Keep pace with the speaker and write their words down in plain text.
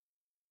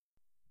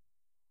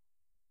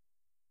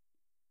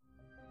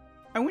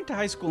I went to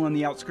high school on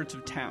the outskirts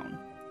of town.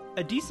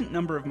 A decent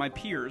number of my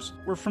peers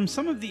were from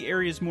some of the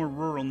area's more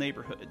rural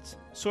neighborhoods,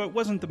 so it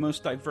wasn't the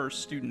most diverse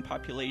student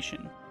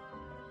population.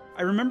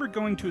 I remember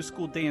going to a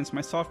school dance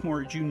my sophomore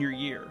or junior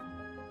year.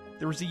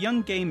 There was a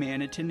young gay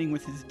man attending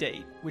with his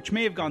date, which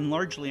may have gone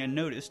largely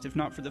unnoticed if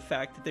not for the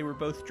fact that they were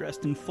both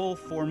dressed in full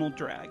formal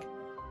drag.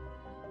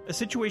 A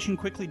situation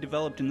quickly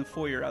developed in the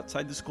foyer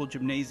outside the school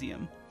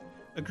gymnasium.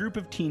 A group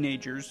of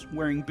teenagers,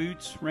 wearing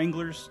boots,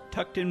 Wranglers,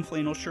 tucked-in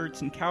flannel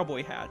shirts, and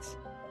cowboy hats,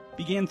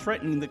 began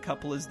threatening the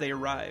couple as they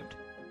arrived.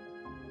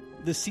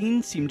 The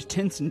scene seemed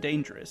tense and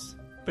dangerous,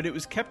 but it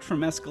was kept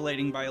from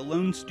escalating by a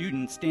lone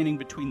student standing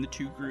between the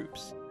two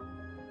groups.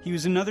 He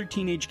was another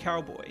teenage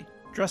cowboy,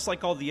 dressed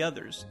like all the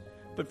others,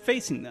 but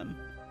facing them,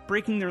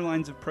 breaking their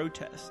lines of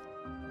protest.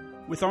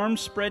 With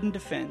arms spread in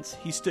defense,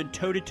 he stood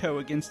toe-to-toe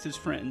against his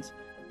friends,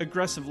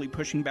 aggressively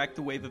pushing back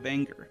the wave of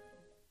anger.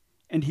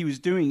 And he was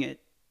doing it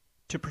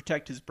to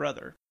protect his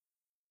brother.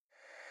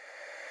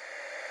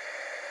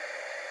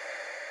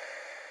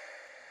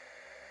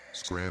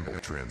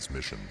 Scrambled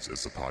Transmissions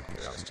is a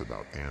podcast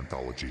about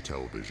anthology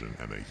television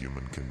and the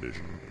human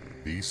condition.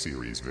 These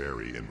series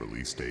vary in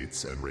release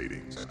dates and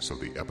ratings, so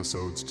the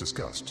episodes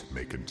discussed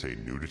may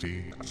contain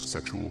nudity,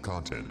 sexual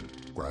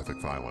content,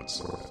 graphic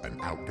violence,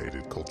 and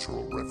outdated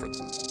cultural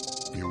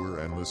references. Viewer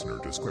and listener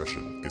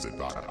discretion is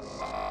advised.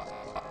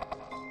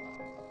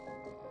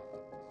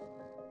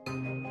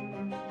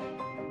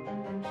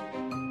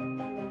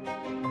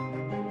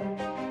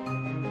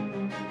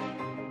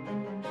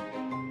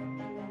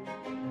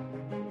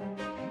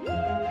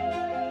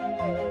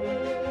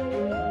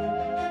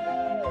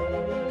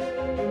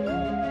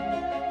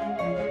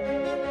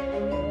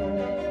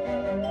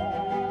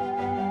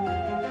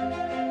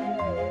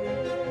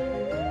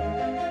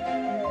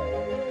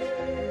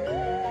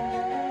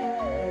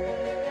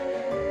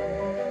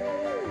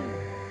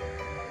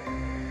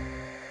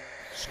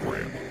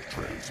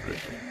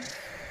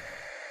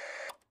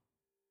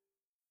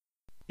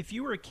 If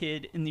you were a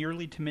kid in the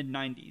early to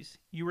mid-90s,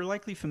 you were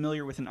likely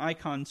familiar with an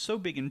icon so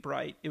big and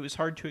bright it was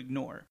hard to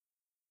ignore.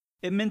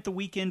 It meant the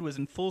weekend was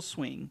in full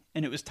swing,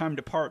 and it was time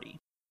to party.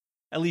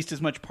 At least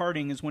as much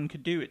partying as one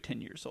could do at 10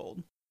 years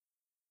old.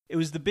 It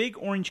was the big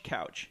orange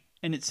couch,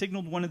 and it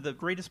signaled one of the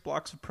greatest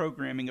blocks of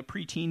programming a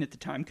preteen at the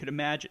time could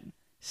imagine,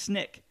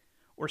 SNICK,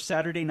 or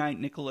Saturday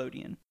Night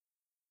Nickelodeon.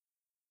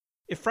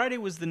 If Friday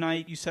was the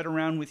night you sat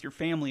around with your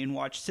family and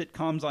watched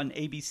sitcoms on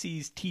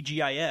ABC's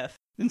TGIF,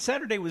 then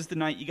Saturday was the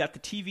night you got the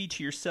TV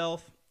to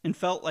yourself and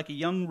felt like a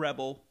young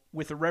rebel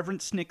with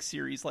irreverent SNICK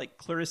series like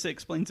Clarissa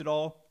Explains It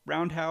All,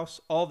 Roundhouse,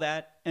 All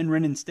That, and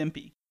Ren and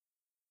Stimpy.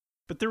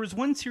 But there was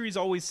one series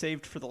always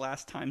saved for the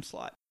last time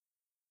slot.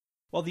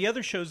 While the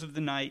other shows of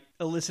the night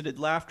elicited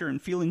laughter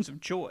and feelings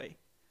of joy,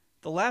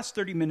 the last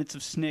 30 minutes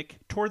of SNICK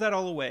tore that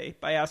all away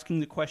by asking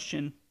the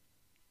question,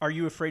 "Are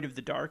you afraid of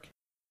the dark?"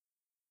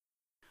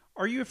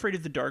 Are You Afraid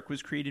of the Dark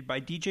was created by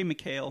DJ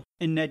MacHale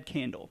and Ned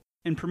Candle,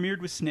 and premiered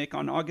with SNICK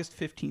on August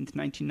 15,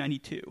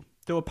 1992,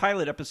 though a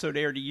pilot episode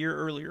aired a year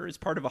earlier as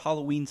part of a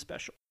Halloween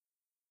special.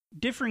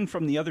 Differing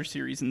from the other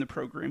series in the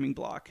programming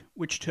block,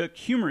 which took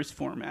humorous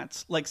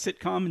formats like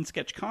sitcom and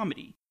sketch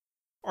comedy,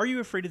 Are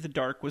You Afraid of the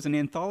Dark was an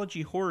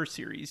anthology horror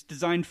series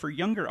designed for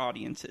younger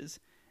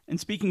audiences, and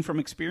speaking from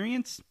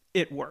experience,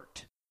 it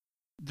worked.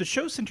 The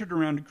show centered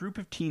around a group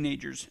of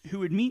teenagers who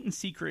would meet in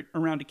secret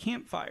around a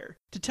campfire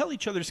to tell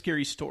each other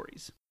scary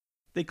stories.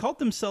 They called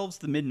themselves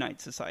the Midnight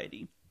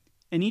Society,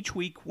 and each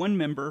week one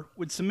member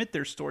would submit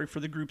their story for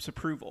the group's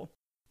approval,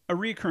 a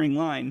reoccurring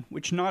line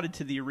which nodded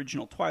to the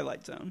original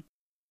Twilight Zone,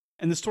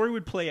 and the story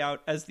would play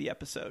out as the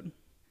episode.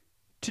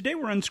 Today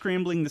we're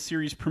unscrambling the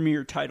series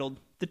premiere titled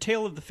The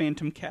Tale of the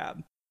Phantom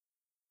Cab.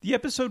 The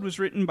episode was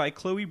written by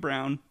Chloe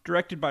Brown,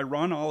 directed by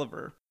Ron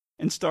Oliver,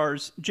 and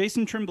stars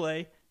Jason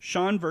Tremblay,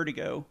 Sean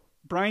Vertigo,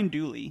 Brian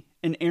Dooley,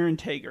 and Aaron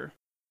Tager.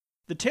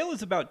 The tale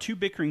is about two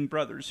bickering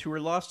brothers who are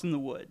lost in the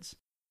woods.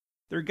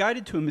 They're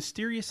guided to a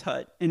mysterious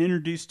hut and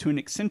introduced to an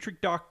eccentric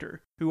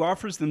doctor who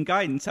offers them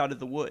guidance out of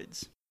the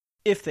woods,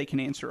 if they can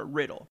answer a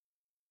riddle.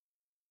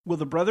 Will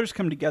the brothers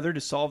come together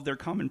to solve their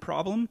common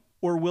problem,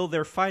 or will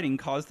their fighting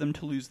cause them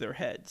to lose their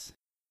heads?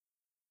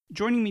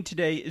 Joining me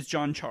today is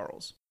John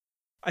Charles.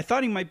 I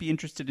thought he might be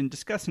interested in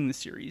discussing the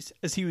series,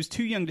 as he was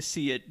too young to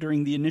see it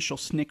during the initial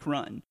SNICK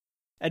run.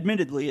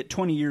 Admittedly, at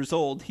 20 years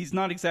old, he's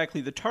not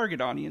exactly the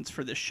target audience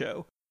for this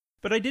show,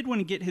 but I did want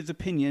to get his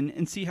opinion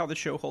and see how the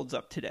show holds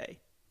up today.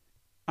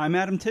 I'm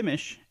Adam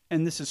Timish,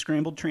 and this is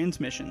Scrambled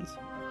Transmissions.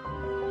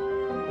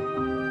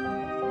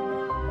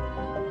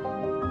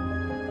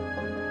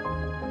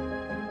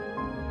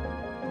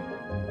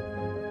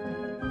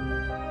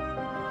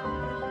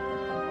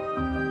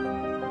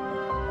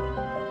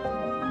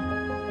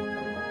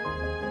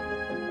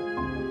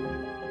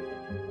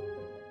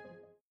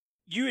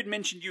 You had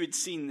mentioned you had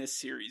seen this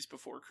series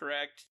before,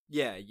 correct?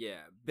 Yeah,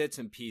 bits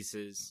and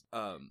pieces.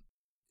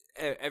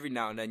 Every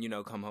now and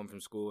then, come home from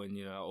school and,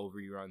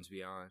 reruns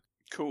beyond.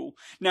 Cool.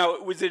 Now,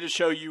 was it a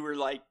show you were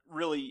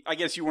really, I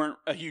guess you weren't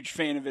a huge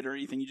fan of it or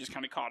anything, you just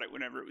kind of caught it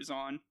whenever it was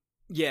on?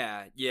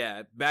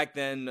 Yeah. Back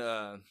then,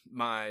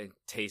 my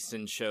taste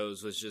in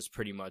shows was just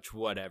pretty much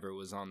whatever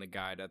was on the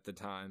guide at the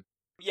time.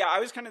 Yeah, I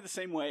was kind of the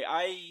same way.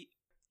 I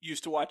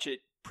used to watch it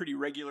pretty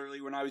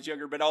regularly when I was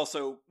younger, but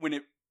also when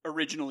it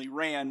originally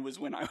ran was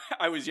when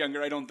I was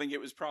younger. I don't think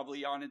it was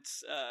probably on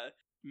its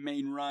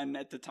main run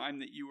at the time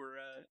that you were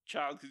a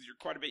child, because you're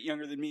quite a bit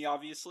younger than me,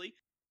 obviously.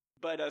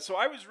 But so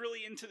I was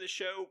really into the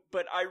show,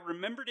 but I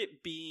remembered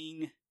it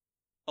being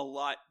a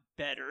lot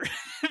better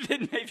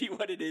than maybe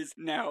what it is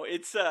now.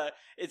 It's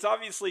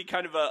obviously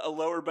kind of a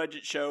lower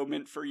budget show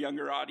meant for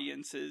younger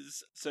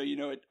audiences, so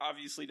it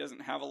obviously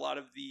doesn't have a lot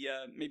of the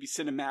maybe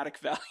cinematic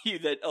value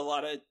that a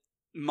lot of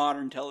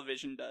modern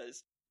television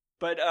does.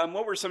 But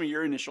what were some of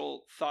your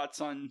initial thoughts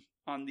on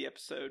the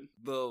episode?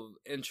 The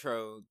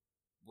intro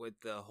with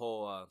the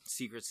whole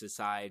secret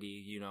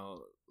society,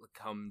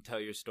 come tell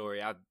your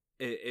story.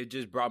 It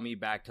just brought me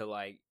back to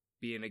like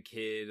being a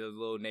kid, a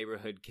little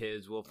neighborhood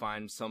kids. We'll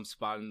find some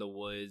spot in the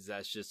woods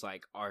that's just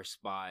like our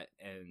spot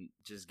and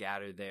just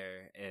gather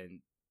there, and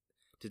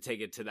to take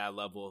it to that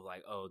level of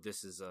like, oh,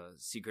 this is a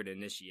secret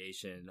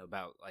initiation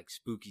about like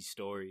spooky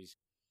stories.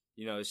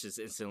 It's just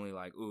instantly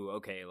like, ooh,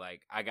 okay,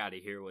 like I gotta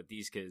hear what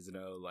these kids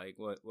know. Like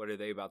what are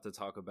they about to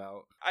talk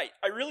about?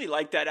 I really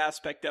like that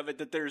aspect of it,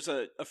 that there's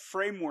a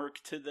framework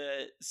to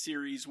the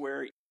series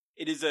where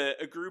it is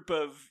a group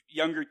of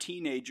younger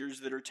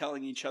teenagers that are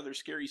telling each other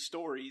scary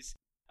stories.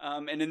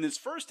 And in this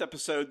first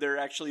episode, there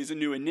actually is a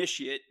new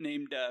initiate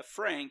named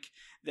Frank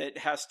that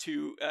has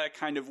to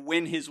kind of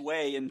win his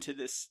way into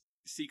this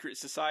secret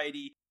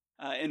society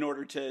in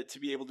order to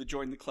be able to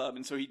join the club.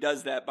 And so he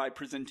does that by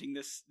presenting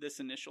this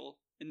initial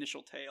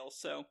tale.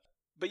 So,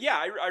 but yeah,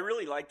 I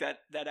really like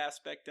that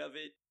aspect of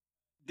it.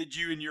 Did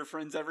you and your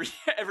friends ever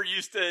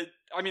used to?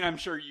 I mean, I'm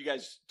sure you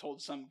guys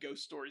told some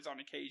ghost stories on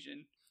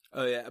occasion.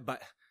 Oh yeah,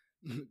 but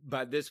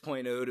by this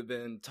point, it would have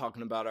been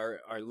talking about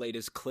our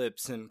latest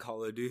clips in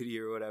Call of Duty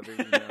or whatever,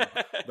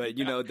 But,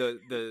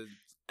 the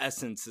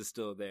essence is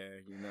still there,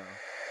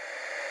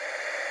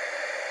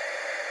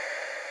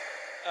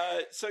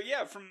 So,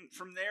 yeah,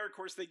 from there, of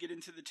course, they get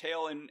into the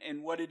tale,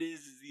 and what it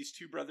is these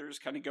two brothers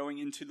kind of going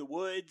into the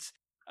woods.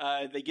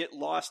 They get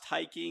lost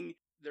hiking.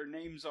 Their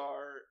names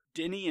are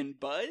Denny and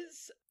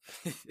Buzz.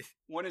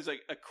 One is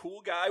a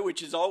cool guy,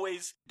 which is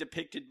always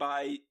depicted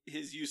by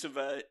his use of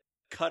a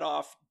cut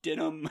off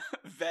denim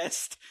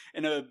vest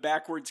and a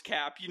backwards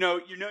cap.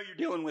 You're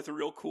dealing with a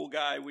real cool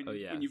guy when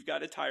you've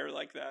got attire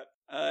like that.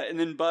 And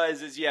then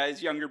Buzz is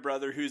his younger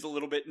brother, who's a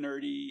little bit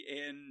nerdy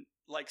and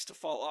likes to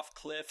fall off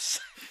cliffs.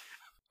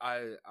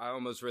 I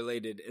almost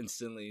related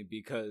instantly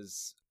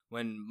because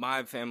when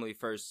my family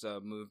first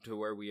moved to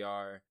where we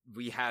are,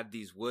 we had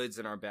these woods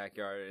in our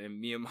backyard,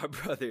 and me and my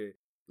brother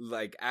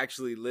like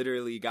actually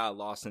literally got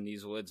lost in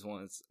these woods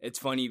once. It's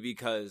funny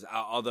because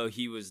although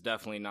he was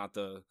definitely not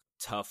the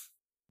tough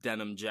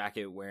denim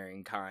jacket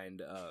wearing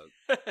kind,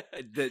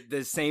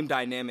 the same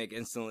dynamic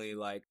instantly,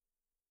 like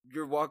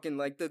you're walking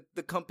like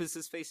the compass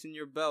is facing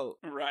your belt.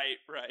 Right.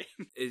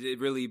 It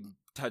really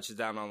touches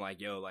down on like,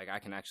 yo, like I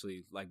can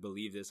actually like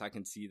believe this. I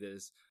can see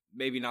this.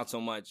 Maybe not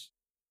so much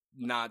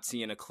not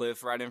seeing a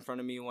cliff right in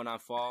front of me when I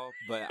fall,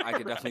 but I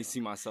could definitely see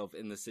myself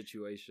in the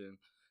situation.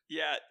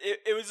 Yeah,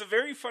 it was a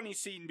very funny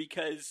scene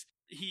because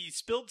he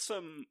spilled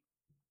some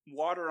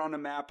water on a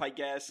map, I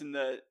guess, and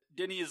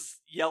Denny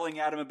is yelling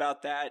at him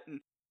about that, and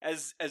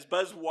as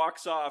Buzz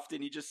walks off,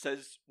 then he just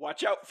says,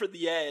 "Watch out for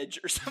the edge,"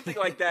 or something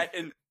like that,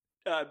 and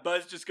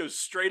Buzz just goes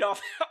straight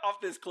off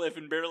this cliff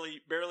and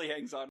barely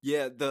hangs on.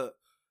 Yeah,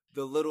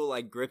 the little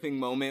like gripping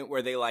moment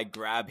where they like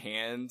grab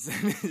hands,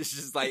 it's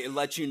just like it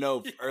lets you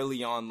know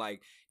early on,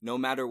 like no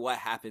matter what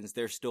happens,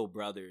 they're still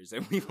brothers,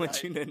 and we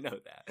want you to know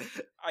that.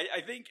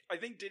 I think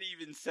Denny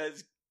even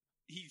says,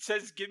 he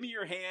says, "Give me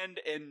your hand,"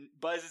 and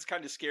Buzz is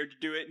kind of scared to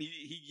do it, and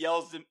he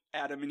yells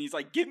at him, and he's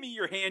like, "Give me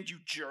your hand, you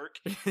jerk."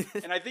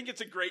 And I think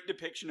it's a great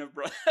depiction of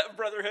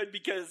brotherhood,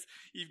 because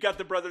you've got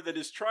the brother that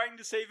is trying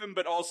to save him,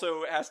 but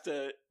also has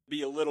to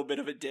be a little bit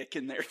of a dick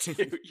in there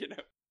too,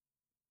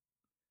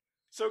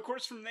 So of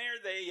course from there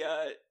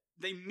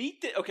they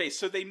meet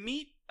they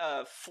meet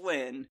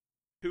Flynn,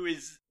 who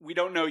is, we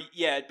don't know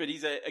yet, but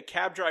he's a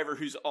cab driver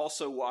who's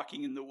also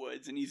walking in the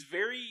woods, and he's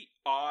very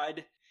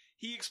odd.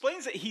 He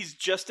explains that he's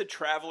just a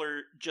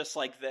traveler just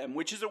like them,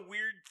 which is a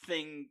weird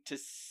thing to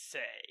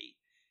say,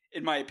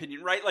 in my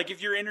opinion, right? Like,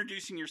 if you're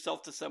introducing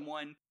yourself to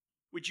someone,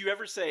 would you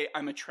ever say,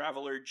 "I'm a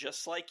traveler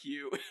just like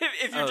you,"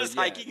 if you're just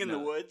hiking in the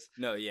woods?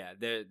 No, yeah,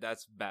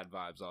 that's bad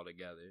vibes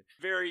altogether.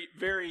 Very,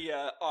 very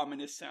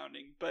ominous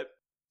sounding. But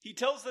he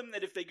tells them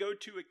that if they go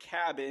to a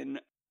cabin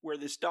where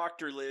this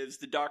doctor lives,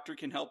 the doctor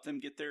can help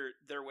them get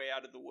their way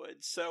out of the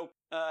woods. So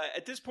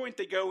at this point,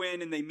 they go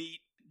in and they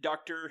meet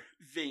Dr.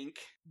 Vink.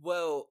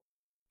 Well,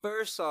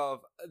 first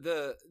off,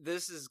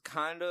 this is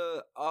kind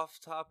of off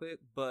topic,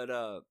 but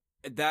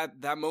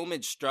that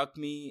moment struck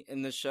me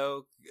in the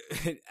show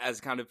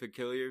as kind of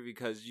peculiar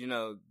because,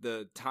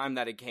 the time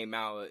that it came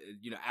out,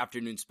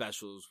 afternoon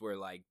specials were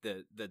like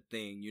the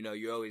thing.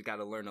 You always got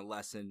to learn a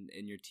lesson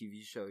in your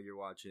TV show you're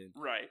watching.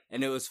 Right.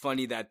 And it was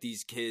funny that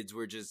these kids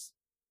were just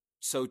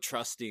so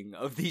trusting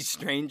of these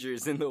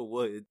strangers in the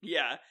woods.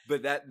 Yeah.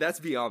 But that's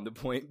beyond the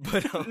point.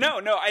 But No,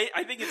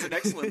 I think it's an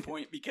excellent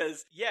point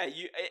because,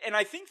 and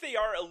I think they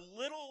are a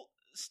little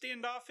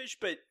standoffish,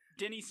 but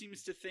Denny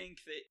seems to think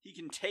that he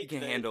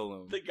can handle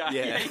him. The guy.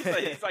 Yeah.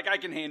 He's like, I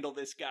can handle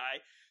this guy,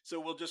 so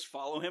we'll just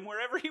follow him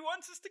wherever he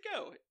wants us to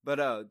go.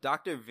 But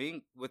Dr.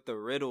 Vink with the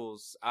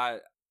riddles,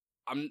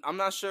 I'm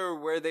not sure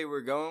where they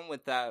were going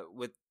with that,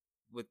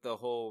 with the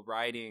whole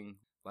writing,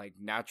 like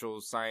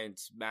natural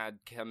science mad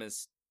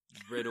chemist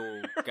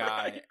riddle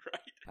guy.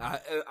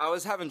 Right. I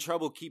was having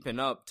trouble keeping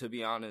up, to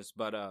be honest,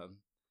 but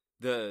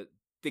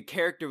the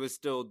character was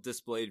still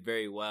displayed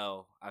very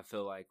well. I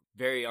feel like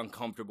very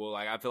uncomfortable.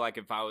 Like I feel like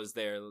if I was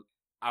there,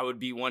 I would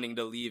be wanting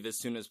to leave as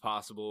soon as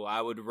possible. I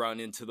would run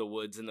into the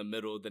woods in the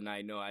middle of the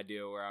night, no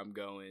idea where I'm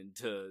going,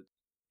 to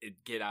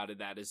get out of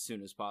that as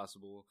soon as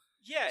possible.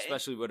 Yeah,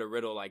 especially with a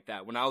riddle like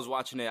that. When I was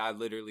watching it, I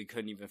literally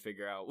couldn't even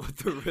figure out what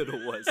the riddle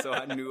was, so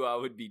I knew I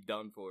would be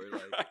done for.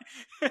 Like,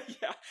 right.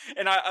 Yeah,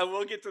 and I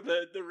will get to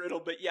the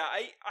riddle, but yeah,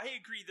 I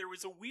agree. There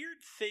was a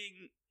weird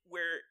thing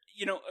where,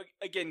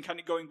 again, kind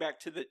of going back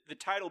to the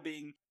title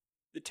being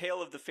The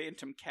Tale of the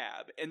Phantom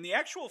Cab, and the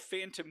actual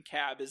Phantom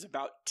Cab is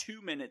about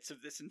 2 minutes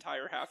of this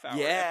entire half-hour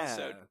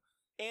episode.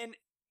 And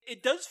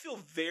it does feel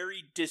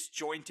very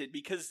disjointed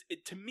because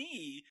to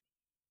me,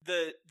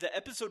 the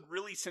episode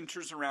really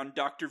centers around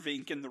Dr.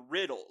 Vink and the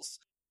riddles,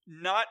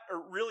 not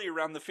really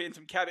around the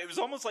Phantom Cab. It was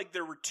almost like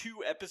there were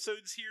 2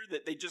 episodes here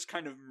that they just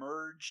kind of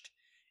merged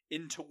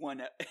into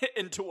one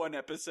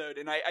episode,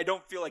 and I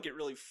don't feel like it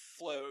really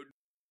flowed,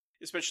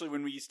 especially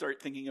when we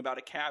start thinking about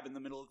a cab in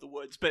the middle of the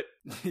woods. But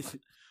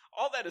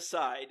all that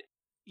aside,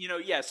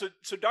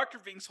 so Dr.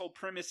 Vink's whole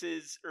premise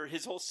is, or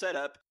his whole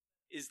setup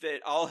is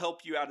that I'll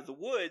help you out of the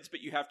woods, but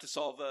you have to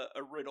solve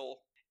a riddle.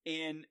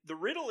 And the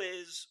riddle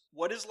is,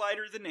 what is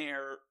lighter than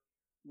air?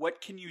 What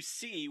can you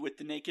see with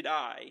the naked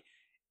eye?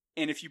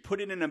 And if you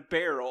put it in a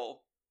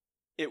barrel,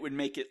 it would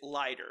make it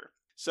lighter.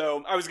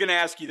 So I was going to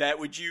ask you that.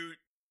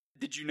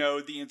 Did you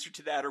know the answer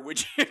to that, or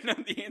would you know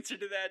the answer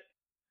to that?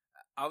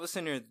 I was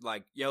sitting there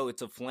like, yo,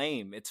 it's a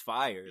flame. It's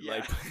fire.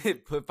 Yeah.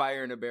 Like, put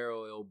fire in a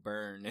barrel, it'll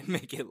burn and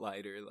make it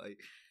lighter. Like,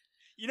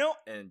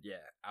 and yeah,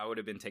 I would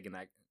have been taking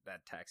that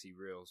taxi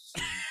real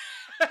soon.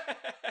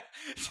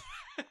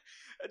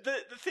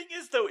 The thing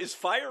is, though, is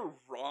fire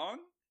wrong?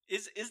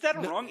 Is that a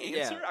wrong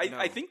answer? Yeah,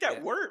 I think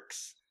that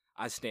works.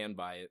 I stand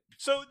by it.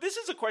 So this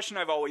is a question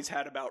I've always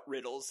had about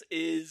riddles,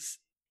 is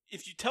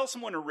if you tell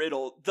someone a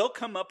riddle, they'll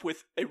come up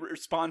with a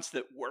response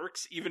that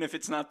works, even if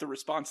it's not the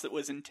response that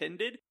was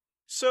intended.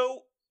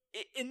 So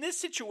in this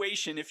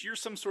situation, if you're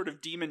some sort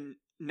of demon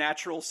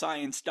natural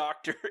science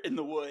doctor in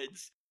the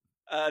woods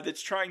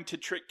that's trying to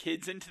trick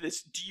kids into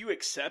this, do you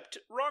accept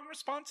wrong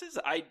responses?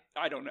 I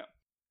don't know.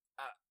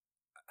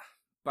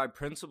 By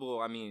principle,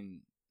 I mean,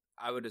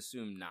 I would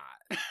assume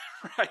not.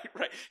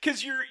 Right.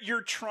 Because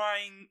you're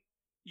trying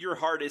your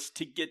hardest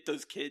to get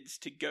those kids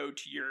to go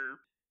to your...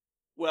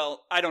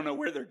 Well, I don't know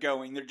where they're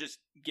going. They're just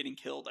getting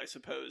killed, I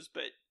suppose.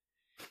 But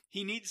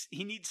he needs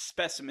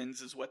specimens,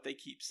 is what they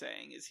keep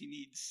saying.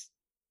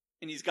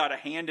 And he's got a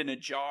hand in a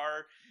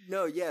jar.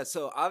 No, yeah.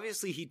 So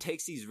obviously he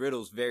takes these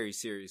riddles very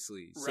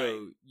seriously. Right.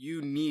 So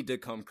you need to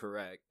come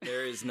correct.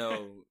 There is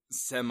no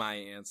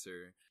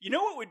semi-answer. You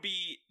know what would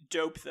be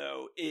dope,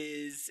 though,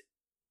 is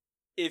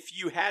if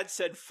you had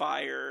said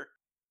fire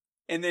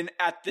and then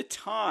at the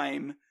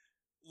time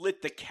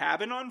lit the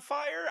cabin on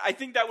fire. I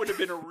think that would have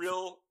been a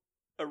real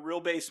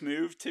base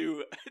move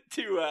to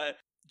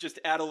just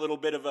add a little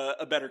bit of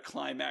a better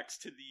climax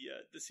to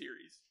the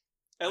series.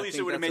 At least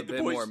it would have made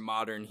the boys more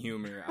modern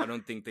humor. I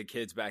don't think the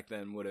kids back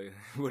then would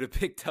have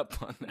picked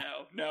up on that.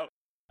 No.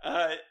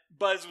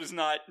 Buzz was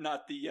not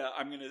the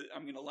I'm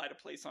gonna light a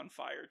place on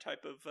fire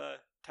type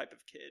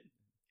of kid.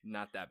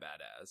 Not that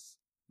badass.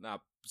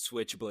 Not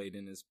switchblade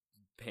in his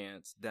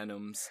pants,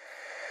 denims.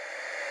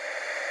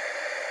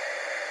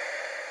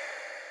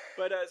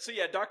 But so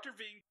yeah, Dr.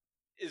 Vink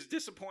is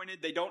disappointed.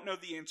 They don't know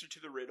the answer to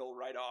the riddle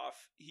right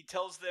off. He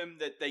tells them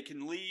that they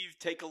can leave,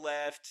 take a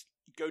left,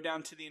 go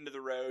down to the end of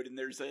the road, and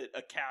there's a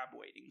cab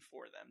waiting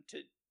for them.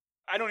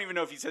 I don't even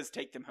know if he says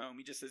take them home.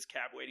 He just says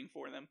cab waiting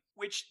for them,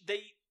 which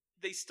they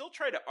still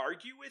try to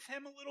argue with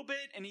him a little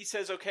bit, and he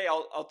says, okay,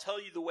 I'll tell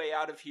you the way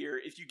out of here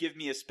if you give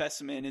me a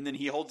specimen, and then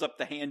he holds up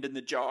the hand in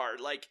the jar,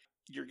 like,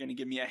 you're going to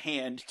give me a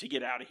hand to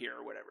get out of here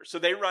or whatever. So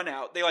they run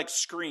out, they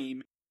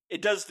scream.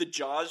 It does the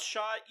Jaws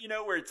shot,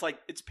 where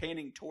it's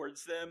panning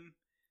towards them.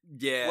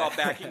 Yeah. While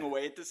backing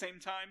away at the same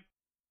time.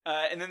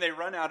 And then they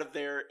run out of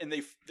there, and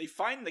they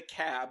find the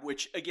cab,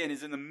 which, again,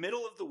 is in the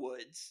middle of the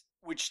woods,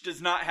 which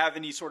does not have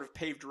any sort of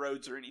paved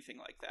roads or anything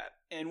like that.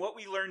 And what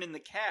we learn in the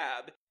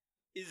cab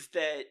is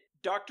that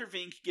Dr.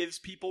 Vink gives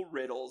people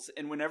riddles,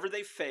 and whenever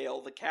they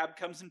fail, the cab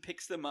comes and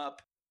picks them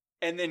up,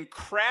 and then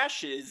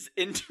crashes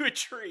into a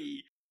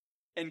tree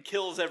and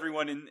kills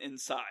everyone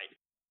inside.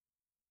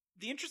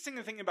 The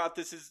interesting thing about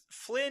this is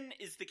Flynn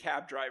is the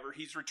cab driver.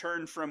 He's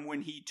returned from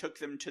when he took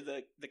them to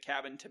the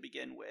cabin to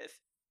begin with.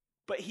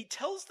 But he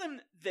tells them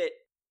that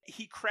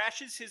he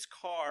crashes his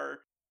car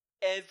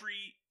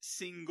every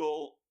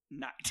single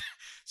night.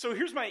 So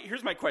here's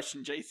my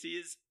question, JC,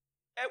 is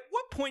at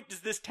what point does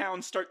this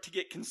town start to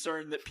get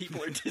concerned that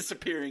people are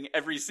disappearing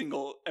every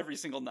single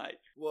night?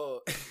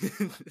 Well,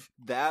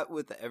 that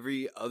with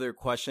every other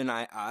question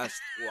I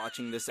asked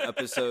watching this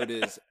episode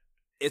is,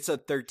 it's a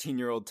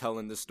 13-year-old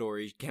telling the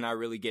story. Can I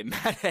really get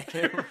mad at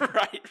him?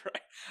 Right.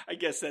 I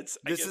guess that's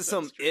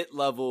some true. It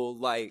level,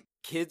 like,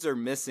 kids are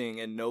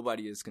missing and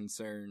nobody is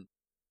concerned.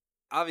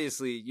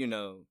 Obviously, you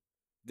know,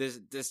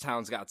 this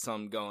town's got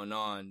something going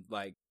on,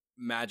 like,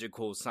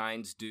 magical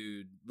science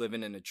dude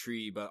living in a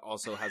tree but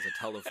also has a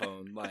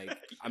telephone. Like, yeah.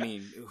 I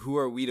mean, who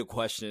are we to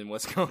question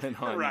what's going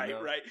on? Right, you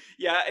know? right.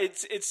 Yeah,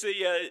 it's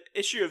the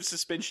issue of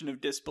suspension of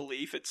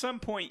disbelief. At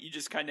some point, you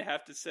just kind of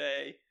have to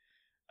say,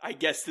 I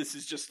guess this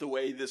is just the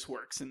way this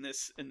works in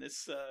this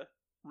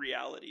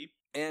reality.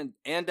 And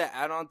to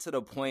add on to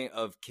the point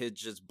of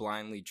kids just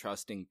blindly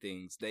trusting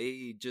things,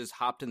 they just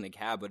hopped in the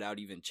cab without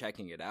even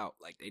checking it out.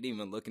 Like, they didn't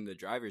even look in the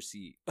driver's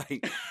seat. Like,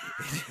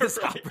 they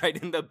just hopped right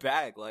in the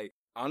back. Like,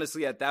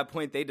 honestly, at that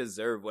point, they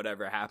deserve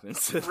whatever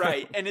happens to them.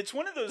 Right, and it's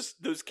one of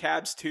those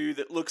cabs, too,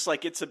 that looks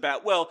like it's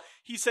about, well,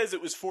 he says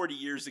it was 40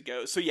 years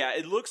ago. So, yeah,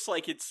 it looks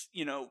like it's,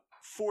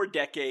 4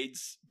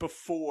 decades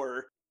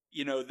before,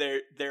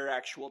 their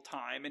actual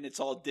time, and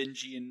it's all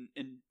dingy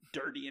and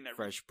dirty and everything.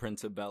 Fresh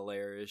Prince of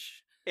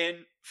Bel-Air-ish. And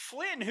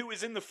Flynn, who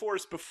was in the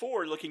forest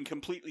before looking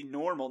completely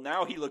normal,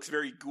 now he looks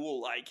very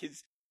ghoul-like.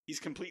 He's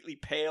completely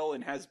pale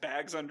and has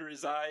bags under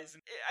his eyes.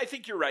 I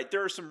think you're right.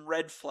 There are some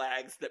red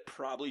flags that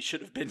probably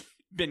should have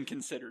been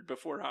considered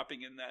before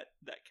hopping in that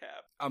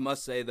cab. I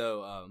must say,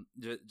 though,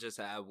 just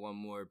to add one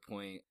more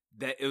point,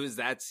 that it was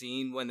that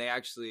scene when they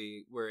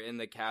actually were in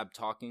the cab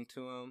talking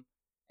to him,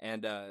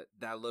 and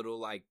that little,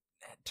 like,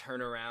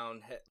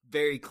 turnaround,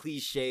 very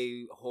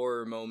cliche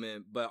horror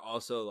moment, but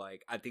also,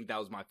 like, I think that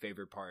was my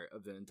favorite part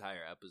of the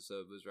entire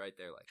episode, was right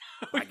there,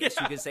 like, I guess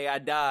you could say I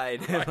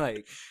died. Right.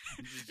 Like,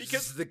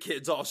 because the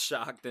kid's all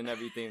shocked and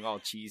everything, all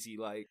cheesy,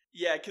 like.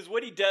 Yeah, because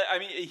what he does, I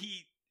mean,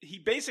 he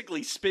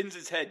basically spins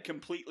his head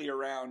completely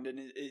around and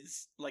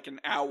is like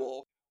an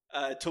owl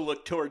to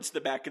look towards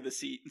the back of the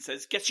seat and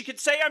says, "Guess you could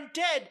say I'm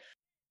dead."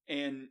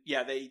 And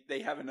yeah,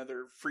 they have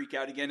another freak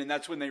out again, and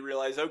that's when they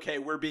realize, okay,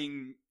 we're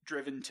being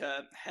driven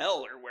to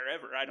hell or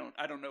wherever. I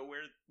don't know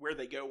where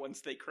they go once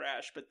they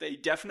crash, but they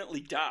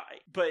definitely die.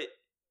 But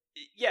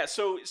yeah,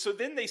 so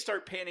then they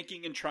start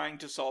panicking and trying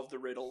to solve the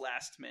riddle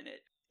last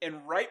minute.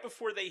 And right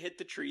before they hit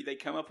the tree, they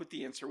come up with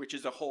the answer, which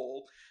is a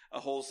hole. A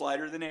hole's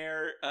lighter than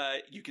air.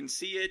 You can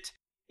see it,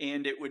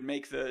 and it would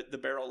make the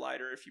barrel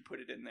lighter if you put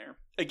it in there.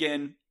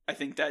 Again, I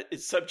think that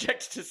is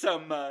subject to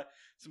some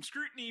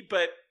scrutiny,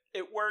 but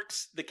it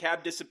works. The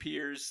cab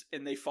disappears,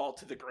 and they fall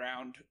to the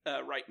ground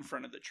right in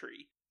front of the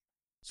tree.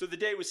 So the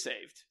day was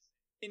saved.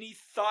 Any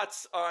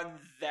thoughts on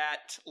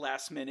that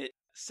last-minute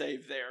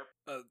save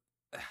there?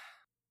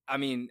 I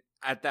mean,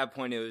 at that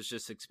point, it was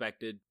just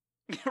expected.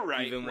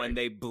 Right. Even when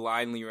they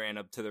blindly ran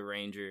up to the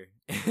Ranger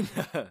and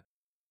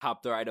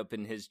hopped right up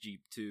in his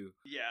Jeep, too.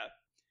 Yeah.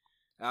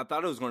 I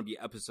thought it was going to be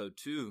episode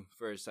 2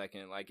 for a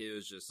second. Like, it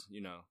was just,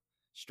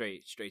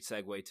 straight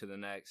segue to the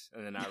next.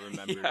 And then I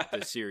remembered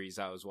the series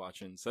I was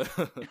watching. So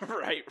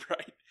Right.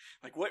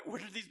 Like, what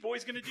are these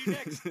boys going to do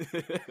next?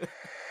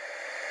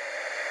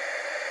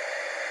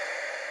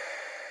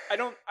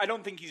 I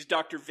don't think he's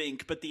Dr.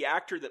 Vink, but the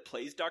actor that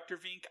plays Dr.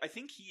 Vink, I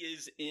think he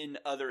is in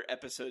other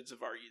episodes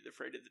of Are You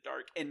Afraid of the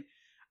Dark? And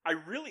I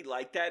really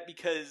like that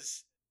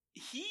because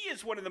he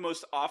is one of the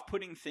most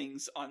off-putting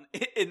things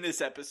in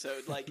this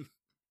episode. Like,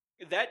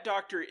 that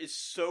doctor is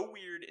so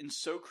weird and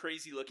so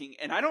crazy looking,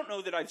 and I don't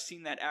know that I've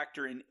seen that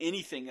actor in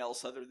anything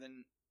else other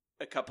than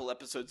a couple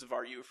episodes of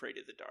Are You Afraid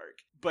of the Dark?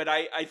 But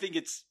I think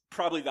it's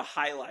probably the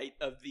highlight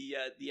of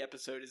the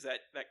episode is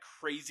that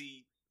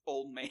crazy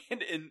old man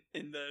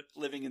in the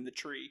living in the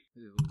tree.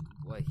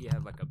 Like, he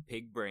had like a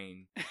pig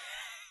brain.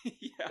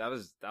 Yeah. That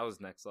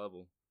was next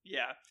level.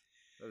 Yeah.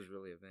 That was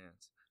really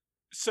advanced.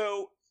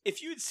 So,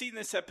 if you had seen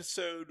this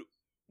episode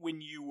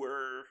when you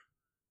were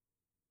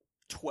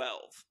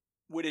 12,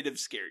 would it have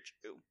scared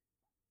you?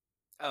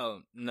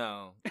 Oh,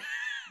 no.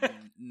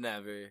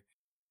 Never.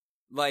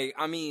 Like,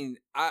 I mean,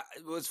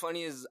 what's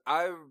funny is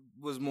I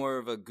was more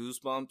of a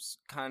Goosebumps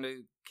kind of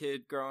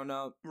kid growing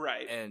up.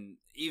 Right. And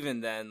even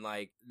then,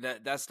 like,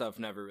 that stuff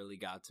never really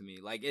got to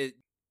me. Like,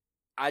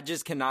 I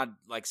just cannot,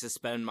 like,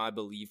 suspend my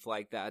belief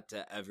like that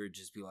to ever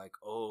just be like,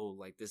 oh,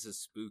 like, this is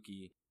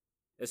spooky.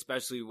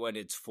 Especially when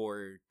it's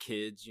for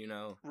kids,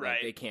 Right.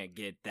 Like, they can't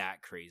get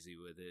that crazy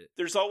with it.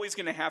 There's always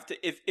going to have to,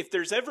 if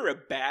there's ever a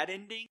bad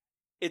ending,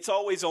 it's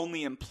always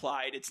only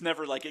implied. It's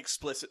never, like,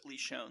 explicitly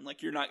shown.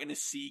 Like, you're not going to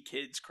see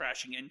kids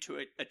crashing into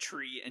a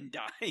tree and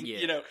dying,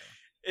 Yeah.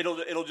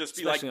 It'll just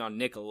be especially like... on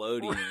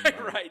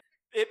Nickelodeon. Right.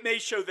 It may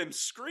show them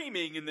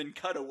screaming and then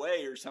cut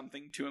away or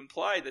something to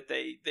imply that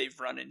they've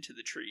run into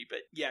the tree.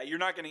 But yeah, you're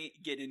not going to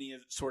get any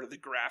of sort of the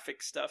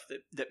graphic stuff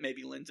that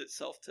maybe lends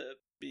itself to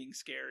being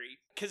scary.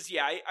 Because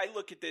yeah, I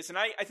look at this and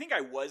I think I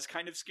was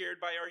kind of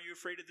scared by Are You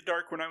Afraid of the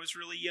Dark when I was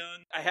really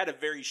young. I had a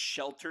very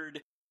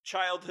sheltered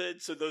childhood,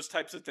 so those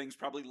types of things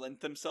probably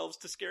lent themselves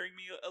to scaring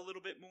me a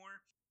little bit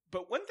more.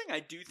 But one thing I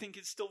do think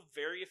is still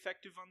very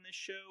effective on this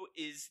show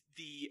is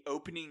the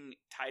opening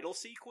title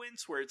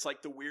sequence where it's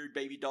like the weird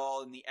baby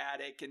doll in the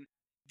attic, and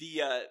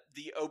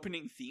the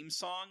opening theme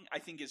song I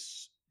think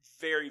is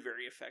very,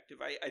 very effective.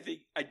 I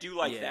think I do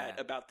like that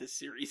about this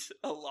series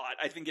a lot.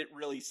 I think it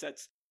really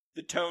sets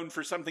the tone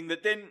for something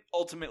that then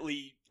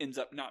ultimately ends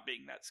up not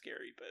being that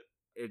scary, but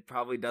it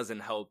probably doesn't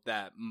help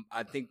that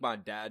I think my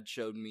dad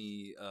showed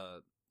me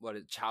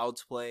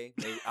Child's Play.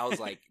 I was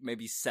like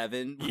maybe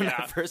 7 when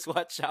I first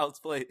watched Child's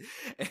Play,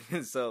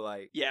 and so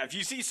like if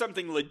you see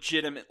something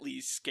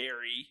legitimately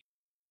scary,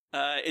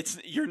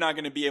 you're not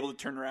going to be able to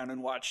turn around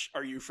and watch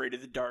Are You Afraid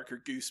of the Dark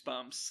or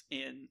Goosebumps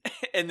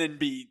and then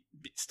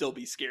still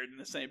be scared in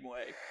the same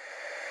way.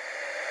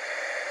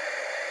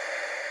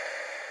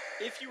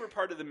 If you were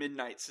part of the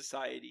Midnight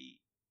Society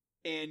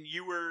and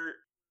you were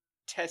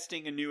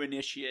testing a new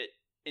initiate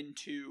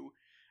into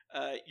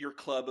your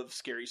club of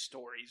scary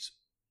stories,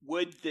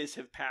 would this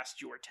have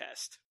passed your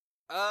test?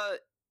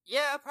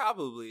 Yeah,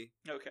 probably.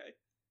 Okay.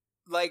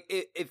 Like,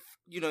 if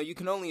you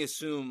can only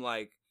assume,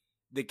 like,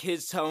 the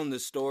kids telling the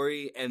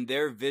story and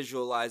they're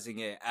visualizing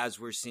it as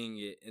we're seeing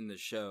it in the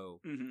show.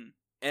 Mm-hmm.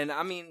 And,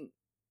 I mean,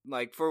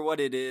 like, for what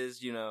it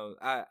is,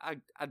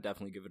 I'd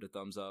definitely give it a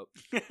thumbs up.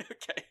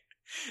 Okay.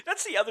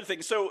 That's the other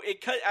thing. So,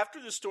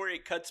 after the story,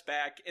 it cuts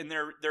back, and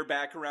they're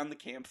back around the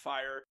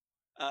campfire,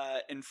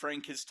 and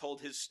Frank has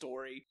told his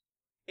story,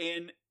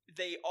 and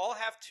they all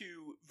have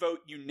to vote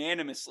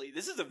unanimously.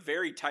 This is a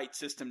very tight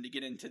system to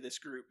get into this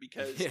group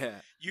because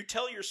you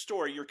tell your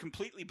story, you're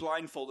completely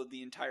blindfolded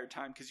the entire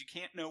time because you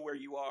can't know where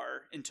you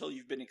are until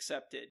you've been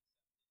accepted.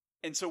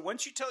 And so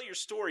once you tell your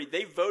story,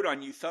 they vote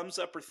on you thumbs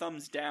up or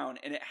thumbs down,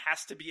 and it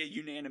has to be a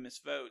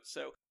unanimous vote.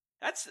 So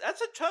that's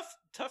a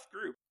tough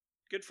group.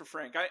 Good for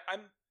Frank.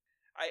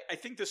 I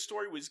think the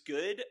story was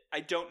good. I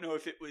don't know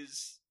if it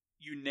was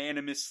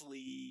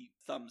unanimously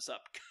thumbs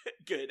up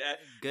good.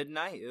 Good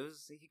night.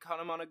 He caught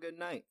him on a good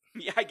night.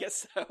 Yeah, I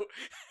guess so.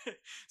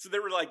 So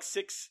there were like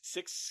six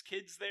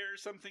kids there or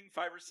something,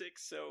 5 or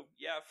 6. So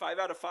yeah, 5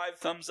 out of 5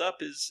 thumbs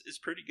up is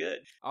pretty good.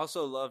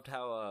 Also loved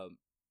how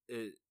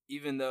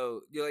even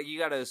though you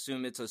got to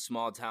assume it's a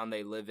small town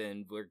they live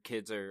in where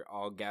kids are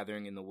all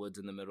gathering in the woods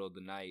in the middle of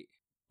the night,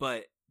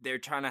 but they're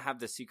trying to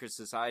have the secret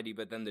society,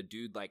 but then the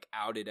dude like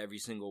outed every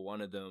single one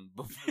of them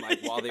before,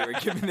 like while they were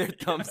giving their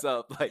thumbs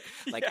up,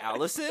 like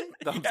Allison,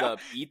 thumbs up,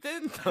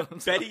 Ethan,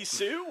 thumbs Betty up.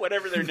 Sue,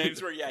 whatever their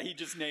names were. Yeah, he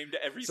just named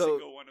every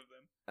single one of them.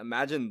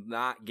 Imagine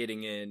not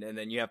getting in, and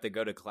then you have to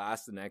go to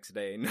class the next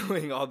day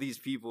knowing all these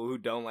people who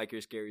don't like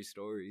your scary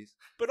stories.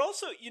 But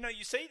also,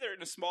 you say they're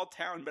in a small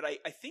town, but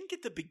I think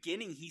at the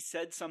beginning he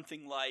said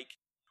something like,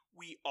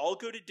 we all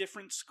go to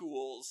different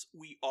schools,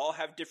 we all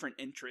have different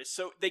interests.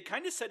 So they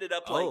kind of set it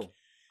up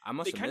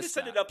they kind of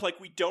set it up like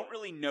we don't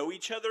really know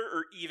each other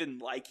or even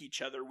like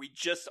each other. We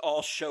just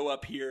all show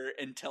up here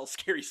and tell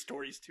scary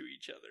stories to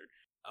each other.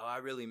 Oh, I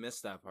really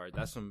missed that part.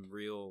 That's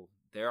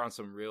they're on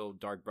some real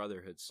Dark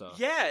Brotherhood stuff.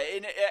 Yeah,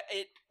 and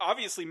it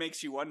obviously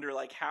makes you wonder,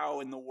 like, how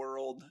in the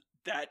world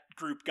that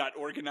group got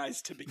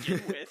organized to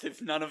begin with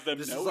if none of them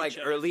know each other. This is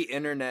like early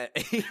internet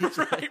age.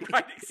 Right,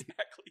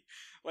 exactly.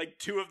 Like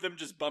 2 of them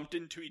just bumped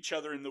into each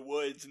other in the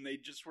woods and they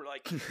just were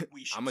like,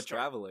 we should I'm a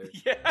traveler.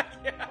 Yeah.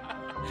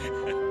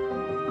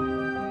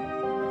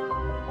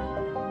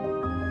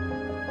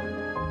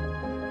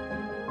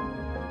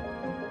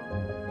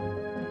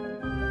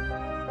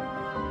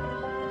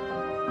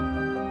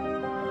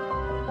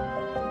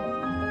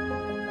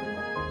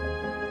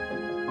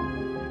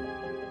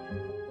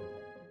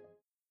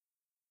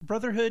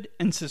 Brotherhood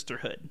and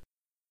sisterhood.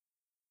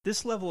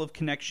 This level of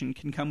connection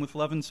can come with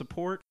love and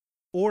support,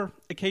 or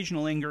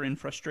occasional anger and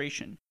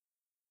frustration.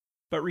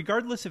 But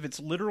regardless if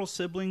it's literal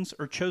siblings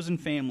or chosen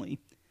family,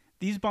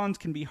 these bonds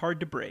can be hard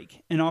to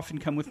break and often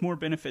come with more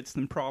benefits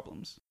than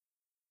problems.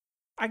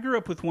 I grew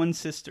up with one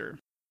sister,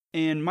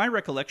 and my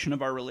recollection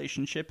of our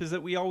relationship is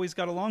that we always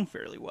got along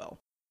fairly well.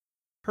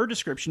 Her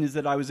description is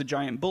that I was a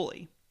giant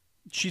bully.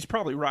 She's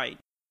probably right.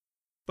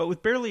 But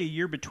with barely a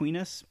year between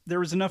us, there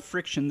was enough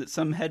friction that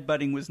some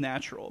headbutting was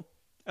natural.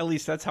 At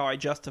least that's how I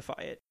justify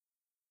it.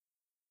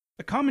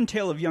 A common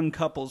tale of young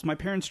couples, my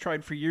parents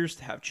tried for years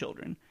to have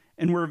children,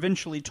 and were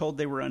eventually told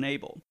they were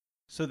unable.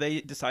 So they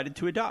decided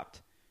to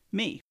adopt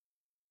me.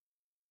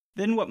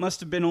 Then what must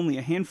have been only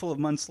a handful of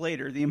months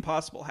later, the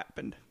impossible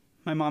happened.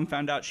 My mom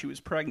found out she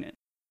was pregnant.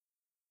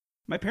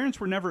 My parents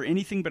were never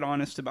anything but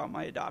honest about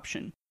my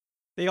adoption.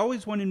 They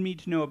always wanted me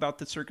to know about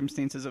the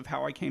circumstances of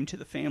how I came to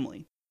the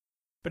family.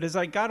 But as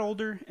I got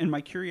older and my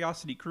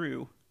curiosity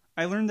grew,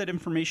 I learned that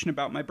information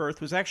about my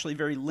birth was actually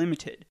very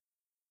limited,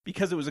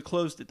 because it was a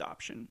closed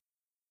adoption.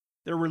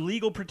 There were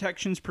legal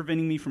protections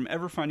preventing me from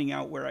ever finding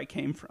out where I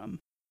came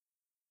from.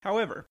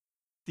 However,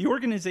 the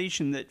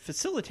organization that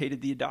facilitated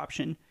the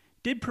adoption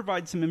did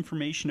provide some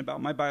information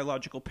about my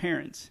biological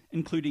parents,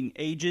 including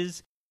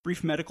ages,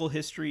 brief medical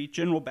history,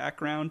 general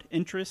background,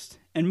 interest,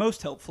 and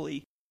most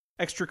helpfully,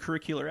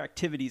 extracurricular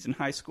activities in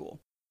high school.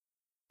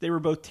 They were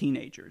both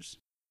teenagers.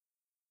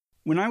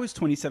 When I was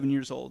 27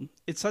 years old,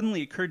 it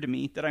suddenly occurred to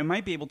me that I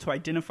might be able to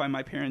identify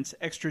my parents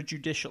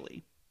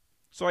extrajudicially.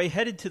 So I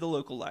headed to the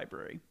local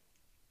library.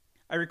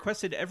 I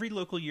requested every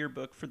local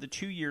yearbook for the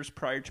 2 years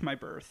prior to my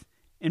birth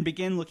and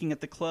began looking at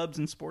the clubs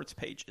and sports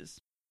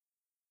pages.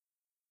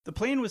 The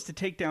plan was to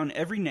take down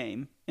every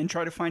name and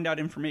try to find out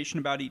information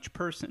about each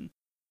person.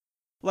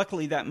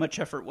 Luckily, that much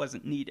effort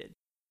wasn't needed.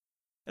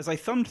 As I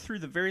thumbed through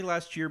the very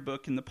last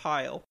yearbook in the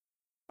pile,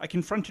 I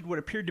confronted what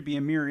appeared to be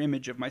a mirror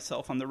image of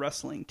myself on the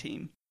wrestling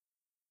team.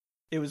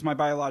 It was my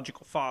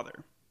biological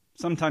father.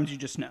 Sometimes you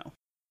just know.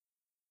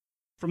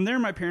 From there,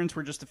 my parents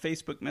were just a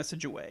Facebook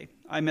message away.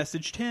 I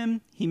messaged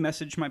him, he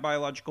messaged my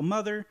biological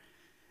mother.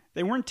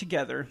 They weren't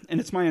together, and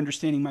it's my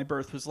understanding my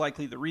birth was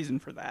likely the reason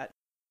for that.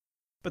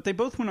 But they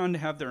both went on to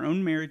have their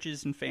own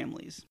marriages and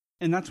families,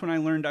 and that's when I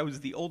learned I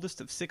was the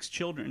oldest of 6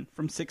 children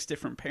from 6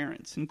 different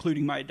parents,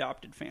 including my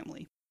adopted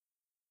family.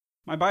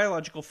 My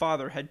biological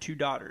father had 2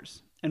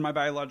 daughters, and my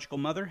biological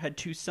mother had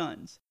 2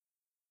 sons.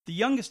 The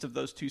youngest of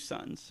those 2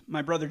 sons,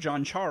 my brother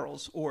John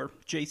Charles, or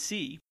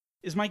JC,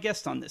 is my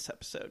guest on this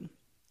episode.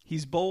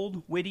 He's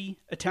bold, witty,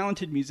 a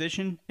talented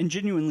musician, and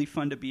genuinely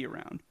fun to be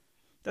around.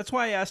 That's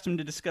why I asked him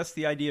to discuss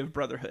the idea of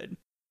brotherhood,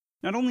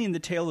 not only in the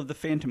tale of the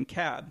Phantom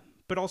Cab,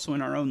 but also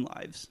in our own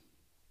lives.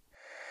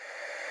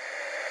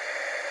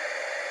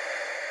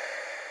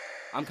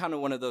 I'm kind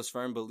of one of those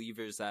firm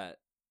believers that,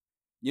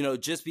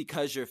 just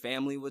because you're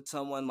family with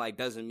someone,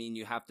 doesn't mean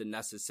you have to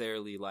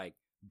necessarily,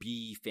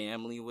 be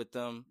family with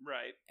them.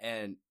 Right.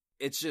 And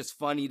it's just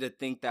funny to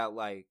think that,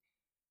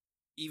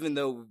 even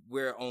though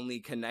we're only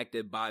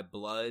connected by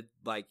blood,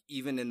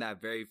 even in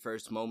that very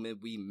first moment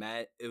we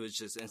met, it was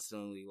just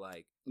instantly,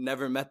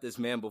 never met this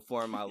man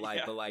before in my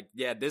life,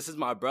 Yeah. but, this is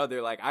my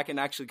brother. I can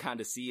actually kind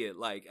of see it.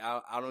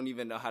 I don't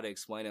even know how to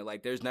explain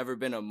it. There's never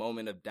been a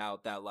moment of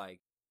doubt that,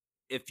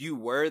 if you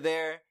were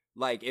there,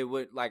 it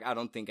would, I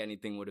don't think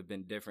anything would have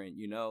been different,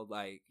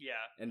 Yeah.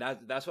 And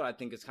that's what I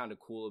think is kind of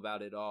cool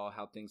about it all,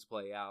 how things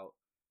play out.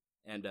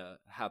 And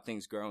how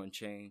things grow and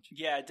change.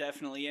 Yeah,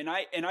 definitely. And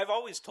I've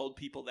always told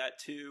people that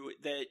too,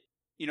 that,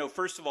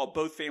 first of all,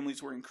 both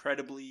families were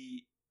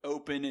incredibly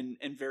open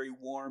and very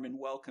warm and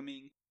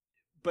welcoming.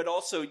 But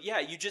also,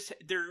 yeah,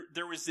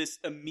 there was this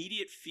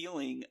immediate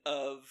feeling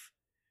of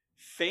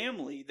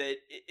family that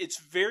it's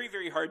very,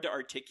 very hard to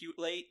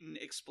articulate and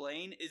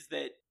explain, is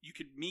that you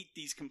could meet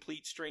these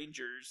complete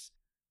strangers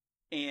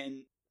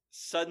and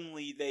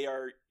suddenly they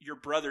are your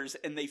brothers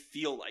and they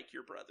feel like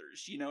your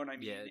brothers. You know what I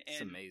mean? Yeah,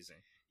 it's amazing.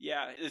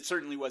 Yeah, it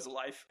certainly was a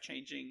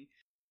life-changing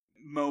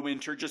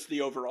moment, or just the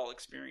overall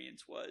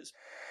experience was.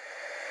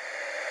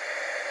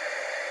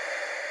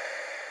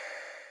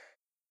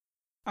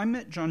 I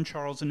met John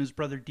Charles and his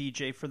brother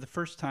DJ for the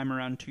first time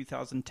around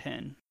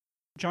 2010.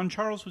 John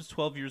Charles was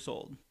 12 years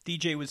old.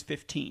 DJ was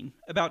 15,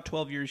 about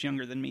 12 years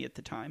younger than me at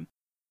the time.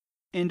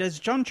 And as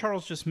John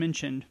Charles just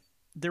mentioned,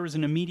 there was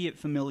an immediate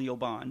familial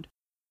bond.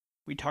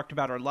 We talked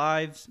about our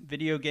lives,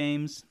 video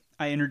games,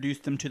 I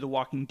introduced them to The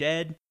Walking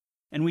Dead,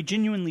 and we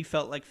genuinely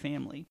felt like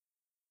family.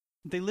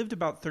 They lived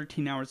about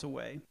 13 hours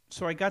away,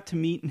 so I got to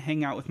meet and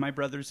hang out with my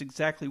brothers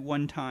exactly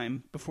one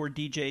time before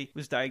DJ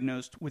was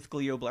diagnosed with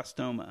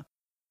glioblastoma,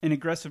 an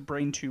aggressive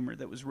brain tumor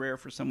that was rare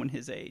for someone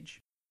his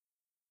age.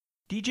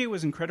 DJ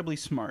was incredibly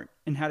smart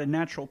and had a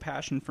natural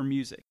passion for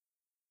music.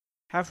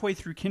 Halfway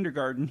through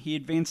kindergarten, he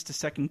advanced to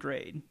 2nd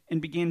grade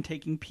and began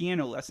taking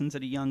piano lessons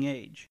at a young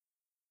age.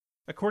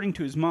 According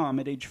to his mom,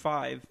 at age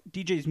 5,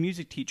 DJ's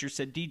music teacher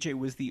said DJ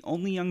was the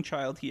only young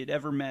child he had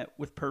ever met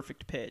with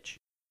perfect pitch.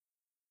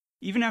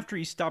 Even after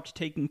he stopped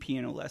taking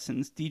piano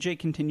lessons, DJ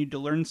continued to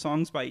learn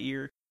songs by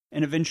ear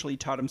and eventually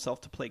taught himself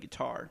to play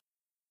guitar.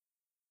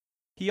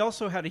 He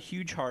also had a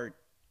huge heart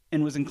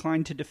and was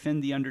inclined to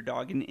defend the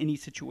underdog in any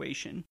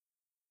situation.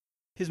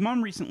 His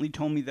mom recently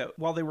told me that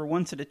while they were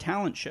once at a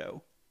talent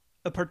show,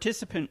 a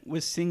participant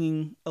was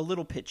singing a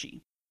little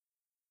pitchy.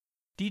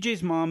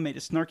 DJ's mom made a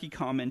snarky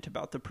comment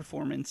about the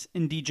performance,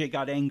 and DJ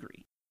got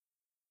angry.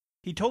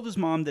 He told his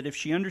mom that if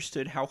she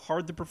understood how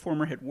hard the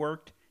performer had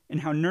worked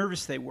and how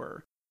nervous they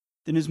were,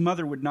 then his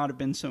mother would not have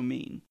been so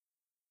mean.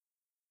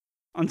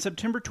 On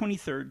September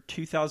 23,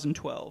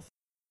 2012,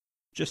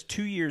 just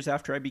 2 years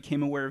after I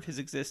became aware of his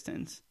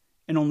existence,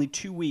 and only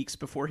 2 weeks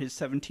before his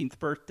 17th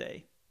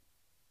birthday,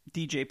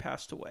 DJ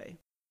passed away.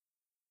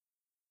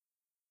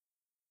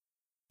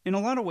 In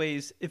a lot of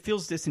ways, it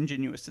feels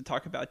disingenuous to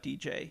talk about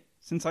DJ,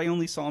 since I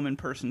only saw him in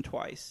person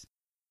twice.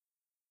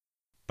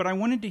 But I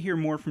wanted to hear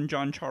more from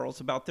John Charles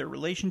about their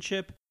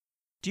relationship,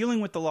 dealing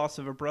with the loss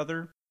of a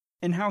brother,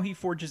 and how he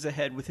forges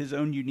ahead with his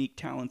own unique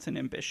talents and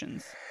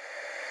ambitions.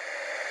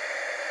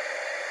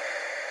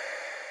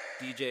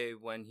 DJ,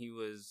 when he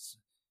was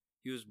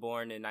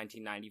born in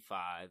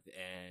 1995,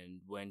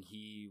 and when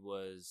he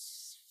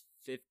was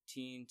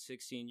 15,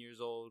 16 years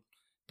old,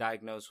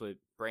 diagnosed with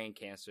brain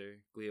cancer,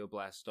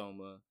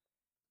 glioblastoma,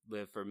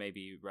 lived for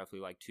maybe roughly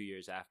 2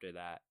 years after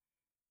that.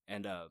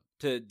 And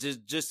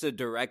to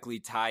directly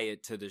tie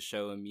it to the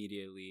show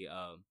immediately,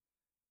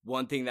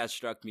 one thing that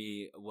struck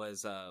me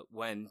was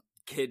when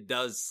Kid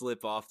does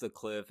slip off the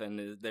cliff,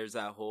 and there's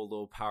that whole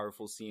little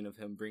powerful scene of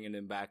him bringing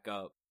him back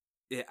up.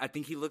 I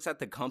think he looks at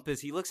the compass.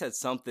 He looks at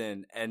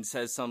something and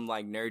says some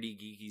like nerdy,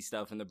 geeky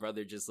stuff. And the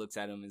brother just looks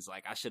at him and is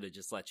like, I should have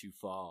just let you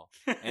fall.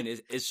 And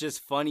it's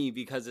just funny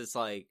because it's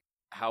like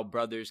how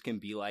brothers can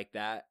be like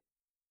that.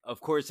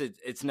 Of course,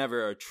 it's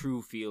never a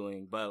true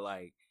feeling, but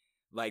like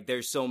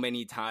there's so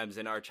many times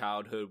in our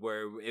childhood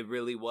where it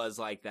really was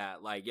like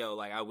that. Like, yo,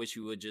 like, I wish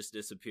you would just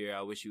disappear.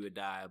 I wish you would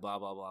die, blah,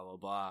 blah, blah, blah,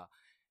 blah.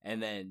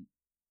 And then,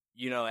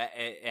 you know,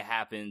 it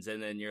happens.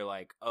 And then you're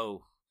like,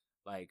 oh,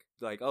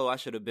 oh, I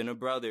should have been a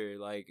brother.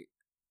 Like,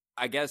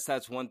 I guess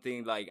that's one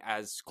thing, like,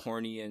 as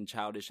corny and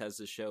childish as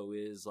the show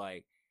is,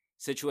 like,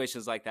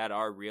 situations like that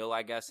are real,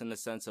 I guess, in the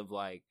sense of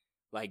like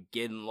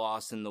getting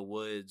lost in the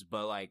woods,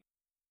 but like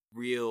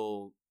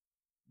real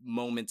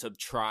moments of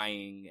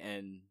trying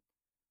and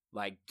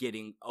like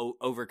getting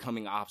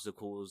overcoming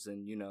obstacles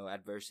and, you know,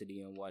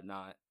 adversity and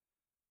whatnot.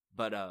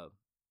 But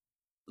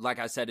like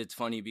I said, it's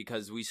funny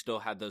because we still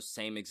have those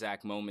same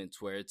exact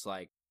moments where it's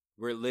like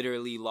we're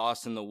literally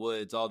lost in the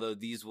woods, although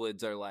these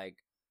woods are like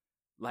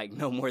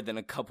no more than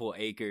a couple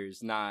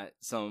acres, not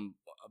some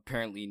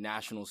apparently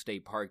national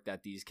state park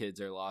that these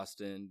kids are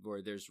lost in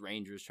where there's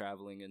rangers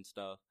traveling and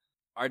stuff.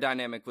 Our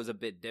dynamic was a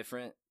bit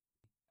different.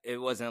 It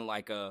wasn't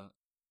like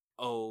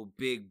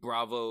big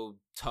bravado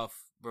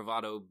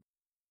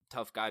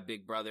tough guy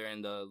big brother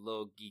and the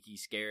little geeky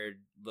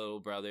scared little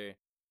brother.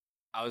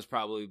 I was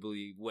probably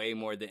way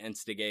more the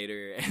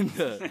instigator and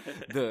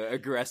the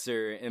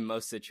aggressor in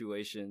most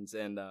situations,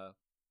 and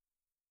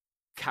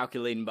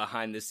calculating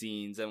behind the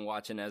scenes and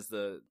watching as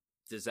the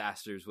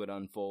disasters would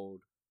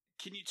unfold.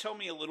 Can you tell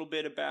me a little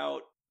bit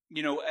about,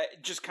 you know,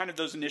 just kind of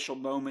those initial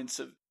moments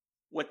of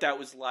what that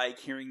was like,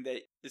 hearing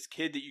that this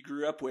kid that you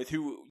grew up with,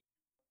 who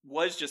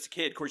was just a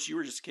kid, of course you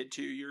were just a kid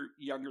too, you're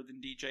younger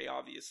than DJ,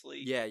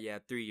 obviously. Yeah,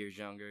 3 years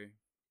younger.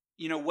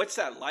 You know, what's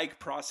that like,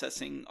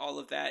 processing all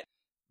of that?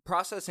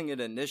 Processing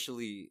it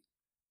initially,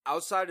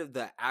 outside of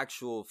the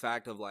actual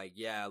fact of like,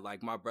 yeah,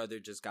 like my brother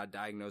just got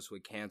diagnosed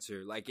with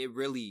cancer, like it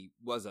really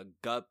was a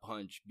gut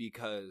punch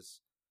because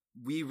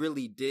we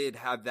really did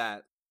have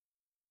that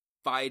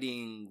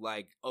fighting,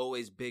 like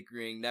always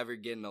bickering, never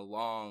getting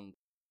along,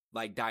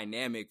 like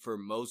dynamic for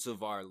most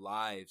of our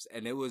lives.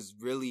 And it was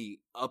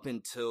really up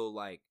until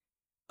like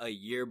a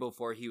year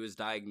before he was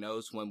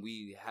diagnosed, when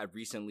we had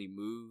recently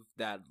moved,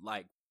 that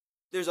like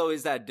there's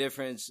always that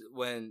difference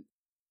when,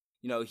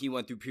 you know, he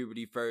went through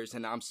puberty first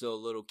and I'm still a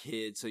little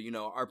kid. So, you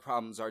know, our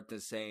problems aren't the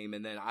same.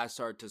 And then I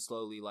start to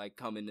slowly like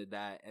come into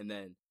that. And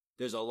then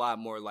there's a lot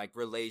more like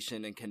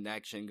relation and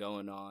connection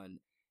going on.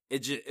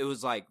 It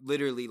was like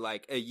literally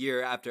like a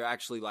year after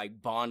actually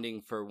like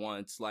bonding for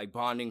once, like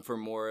bonding for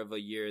more of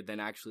a year than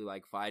actually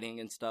like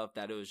fighting and stuff,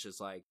 that it was just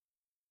like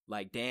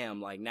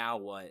damn, like now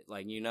what?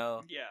 Like, you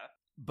know? Yeah.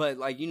 But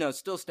like, you know,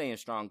 still staying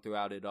strong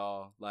throughout it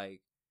all.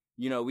 Like,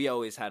 you know, we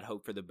always had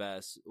hope for the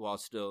best while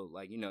still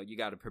like, you know, you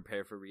got to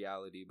prepare for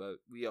reality, but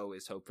we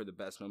always hope for the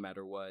best no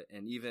matter what.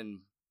 And even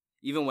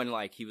when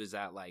like he was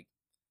at like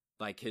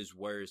his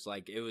worst,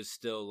 like it was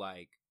still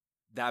like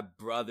that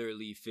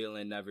brotherly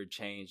feeling never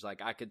changed.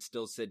 Like I could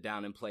still sit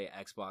down and play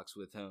Xbox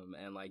with him,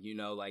 and like, you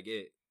know, like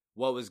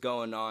what was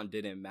going on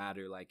didn't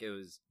matter. Like it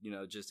was, you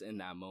know, just in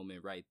that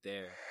moment right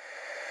there.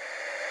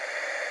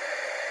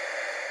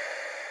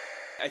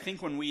 I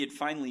think when we had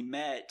finally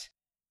met,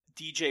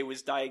 DJ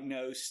was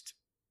diagnosed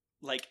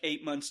like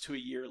 8 months to a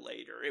year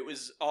later. It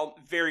was all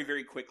very,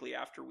 very quickly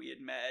after we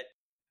had met.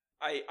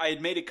 I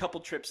had made a couple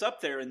trips up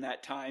there in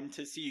that time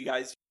to see you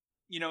guys,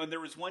 you know, and there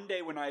was one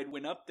day when I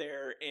went up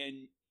there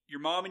and your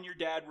mom and your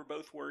dad were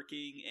both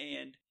working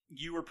and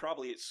you were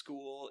probably at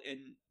school,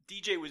 and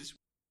DJ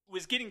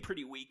was getting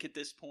pretty weak at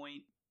this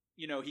point.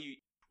 You know, he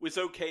was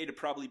okay to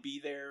probably be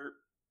there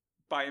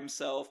by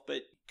himself,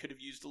 but could have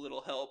used a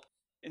little help.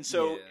 And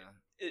so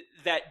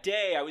that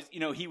day I was, you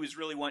know, he was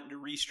really wanting to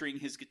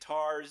restring his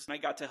guitars, and I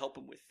got to help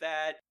him with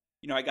that.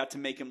 You know, I got to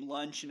make him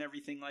lunch and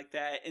everything like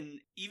that. And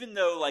even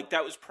though like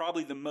that was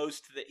probably the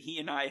most that he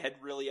and I had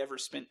really ever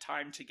spent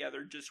time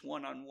together just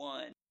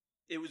one-on-one,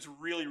 it was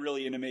really,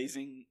 really an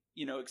amazing,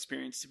 you know,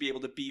 experience to be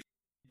able to be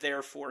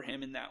there for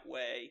him in that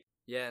way.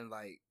 Yeah, and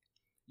like,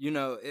 you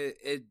know,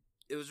 it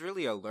was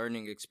really a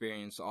learning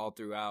experience all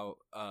throughout.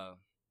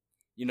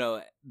 You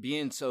know,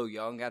 being so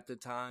young at the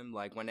time,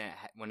 like when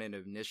it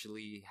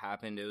initially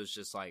happened, it was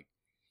just like,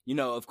 you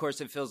know, of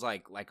course it feels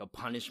like a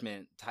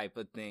punishment type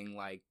of thing.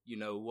 Like, you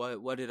know,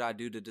 what did I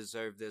do to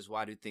deserve this?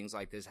 Why do things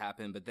like this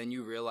happen? But then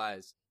you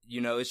realize,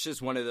 you know, it's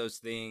just one of those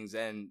things,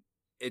 and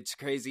it's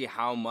crazy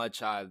how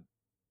much I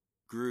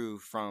grew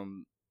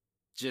from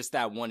just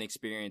that one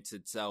experience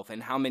itself,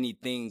 and how many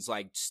things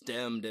like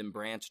stemmed and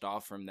branched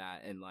off from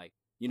that. And like,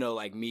 you know,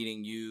 like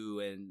meeting you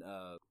and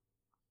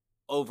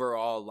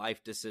overall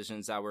life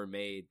decisions that were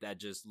made that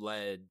just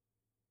led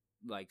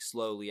like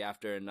slowly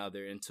after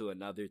another into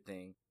another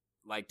thing,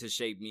 like to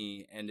shape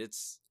me. And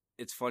it's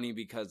funny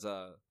because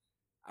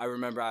I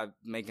remember I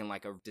making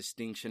like a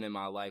distinction in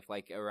my life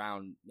like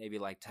around maybe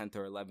like 10th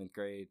or 11th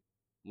grade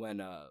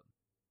when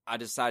I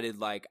decided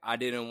like I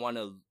didn't want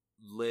to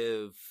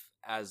live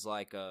as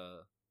like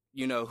a,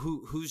 you know,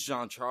 who's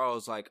Jean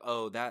Charles, like,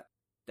 oh, that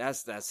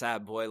that's that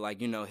sad boy.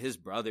 Like, you know, his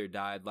brother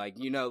died. Like,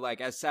 you know,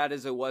 like as sad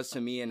as it was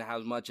to me and how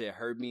much it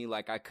hurt me,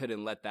 like I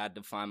couldn't let that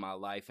define my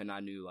life. And I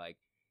knew like,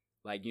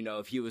 you know,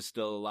 if he was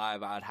still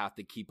alive, I'd have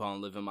to keep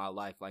on living my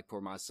life like for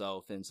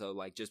myself. And so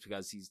like, just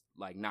because he's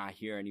like not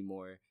here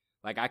anymore,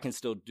 like I can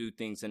still do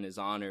things in his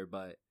honor,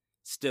 but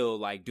still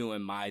like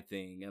doing my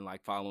thing and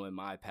like following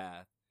my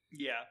path.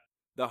 Yeah.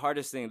 The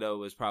hardest thing though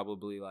was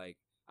probably like,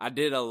 I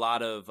did a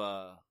lot of,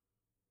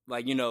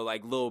 like, you know,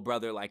 like little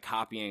brother, like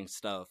copying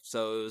stuff.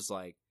 So it was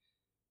like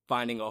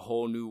finding a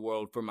whole new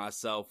world for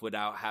myself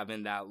without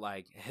having that,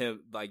 like him,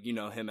 like, you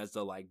know, him as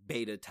the like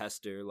beta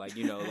tester. Like,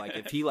 you know, like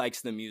if he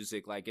likes the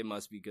music, like it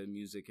must be good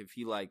music. If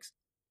he likes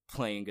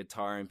playing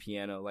guitar and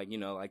piano, like, you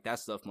know, like that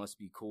stuff must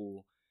be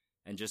cool.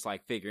 And just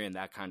like figuring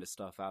that kind of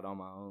stuff out on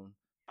my own.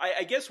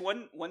 I guess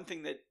one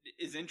thing that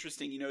is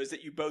interesting, you know, is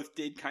that you both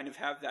did kind of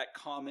have that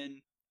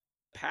common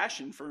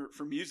passion for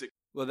music.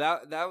 Well,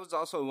 that was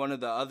also one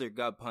of the other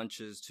gut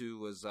punches too,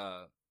 was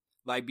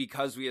like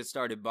because we had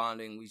started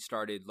bonding, we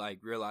started like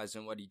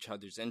realizing what each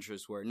other's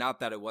interests were. Not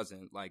that it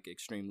wasn't like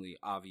extremely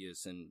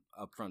obvious and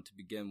upfront to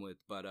begin with,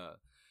 but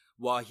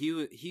while he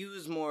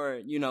was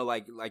more, you know,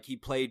 like he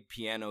played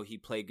piano, he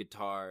played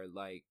guitar,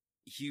 like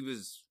he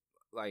was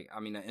like, I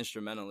mean, an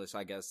instrumentalist,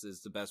 I guess is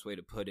the best way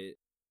to put it.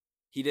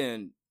 He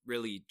didn't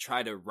really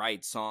try to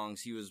write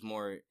songs. He was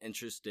more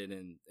interested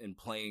in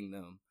playing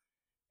them.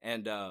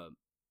 And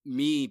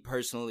me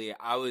personally,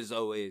 I was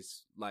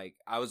always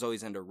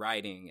into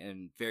writing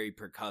and very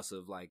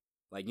percussive. Like,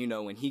 you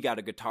know, when he got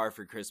a guitar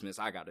for Christmas,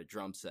 I got a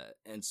drum set.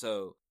 And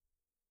so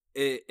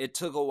it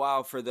took a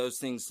while for those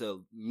things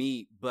to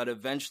meet, but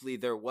eventually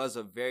there was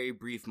a very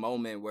brief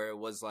moment where it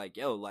was like,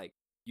 yo, like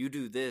you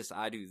do this,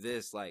 I do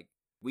this, like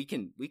we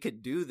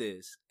could do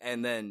this.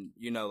 And then,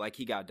 you know, like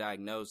he got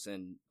diagnosed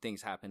and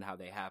things happened how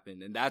they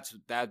happened. And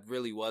that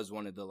really was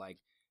one of the like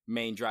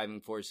main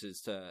driving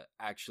forces to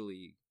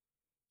actually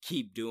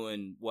keep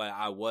doing what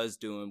I was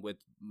doing with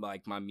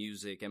like my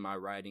music and my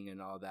writing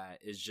and all that.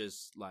 Is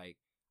just like,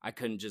 I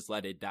couldn't just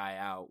let it die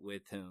out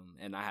with him,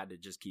 and I had to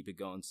just keep it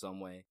going some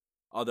way.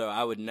 Although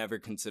I would never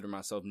consider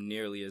myself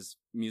nearly as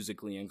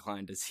musically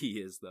inclined as he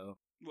is, though.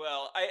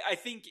 Well, I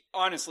think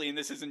honestly, and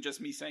this isn't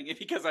just me saying it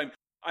because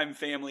I'm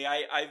family.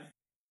 I've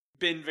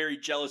been very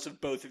jealous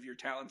of both of your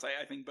talents.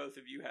 I think both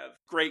of you have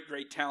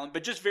great talent,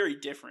 but just very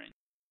different.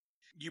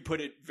 You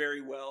put it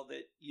very well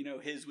that, you know,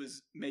 his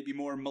was maybe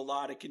more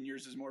melodic and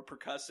yours is more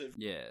percussive.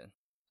 Yeah.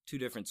 Two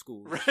different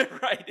schools.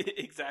 Right,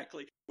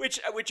 exactly.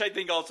 Which I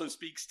think also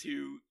speaks to,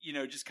 you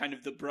know, just kind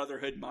of the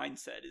brotherhood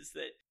mindset, is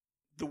that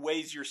the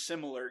ways you're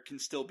similar can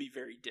still be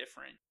very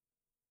different.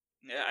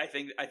 I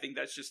think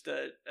that's just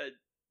a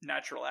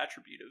natural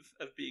attribute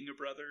of being a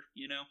brother,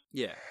 you know?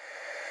 Yeah.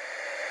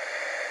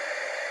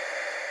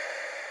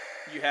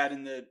 You had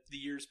in the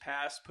years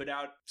past put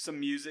out some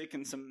music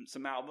and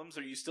some albums.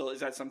 Is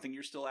that something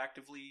you're still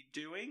actively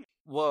doing?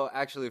 Well,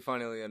 actually,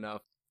 funnily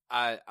enough,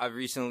 I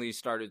recently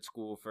started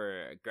school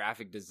for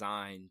graphic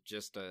design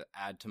just to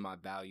add to my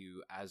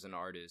value as an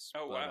artist.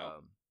 Oh,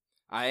 wow.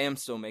 I am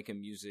still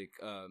making music,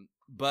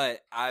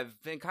 but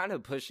I've been kind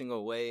of pushing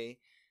away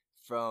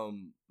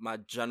from my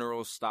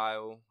general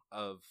style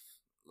of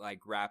like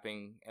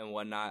rapping and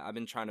whatnot. I've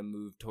been trying to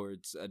move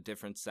towards a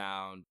different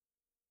sound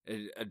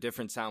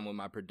with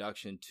my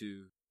production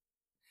too.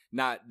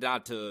 Not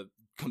to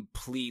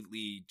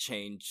completely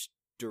change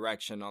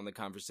direction on the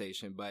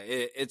conversation, but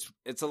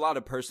it's a lot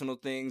of personal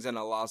things, and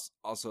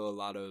also a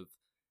lot of,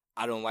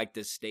 I don't like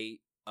the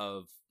state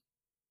of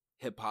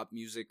hip hop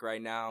music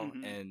right now.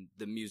 Mm-hmm. And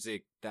the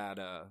music that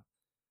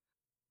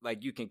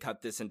like you can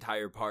cut this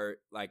entire part.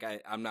 Like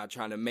I'm not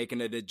trying to make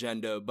an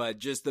agenda, but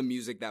just the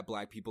music that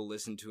Black people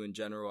listen to in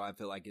general, I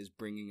feel like is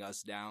bringing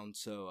us down.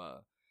 So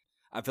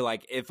I feel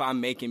like if I'm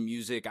making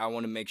music, I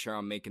want to make sure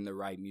I'm making the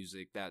right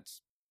music.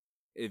 That's,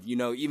 if, you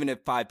know, even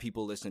if 5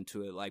 people listen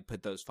to it, like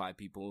put those 5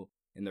 people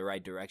in the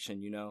right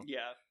direction, you know?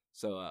 Yeah.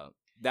 So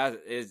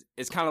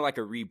it's kind of like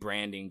a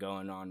rebranding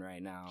going on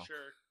right now. Sure.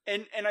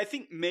 And I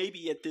think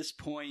maybe at this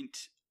point,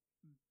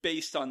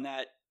 based on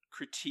that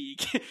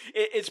critique,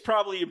 it's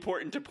probably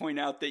important to point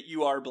out that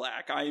you are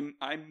Black. I'm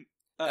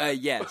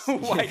yes.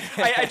 White.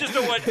 I just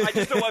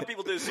don't want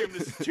people to assume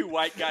this is 2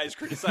 white guys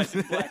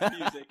criticizing Black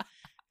music,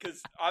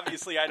 because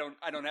obviously I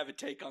don't have a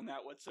take on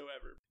that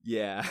whatsoever.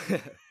 Yeah.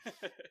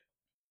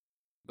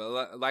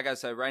 But like I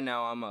said, right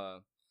now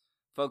I'm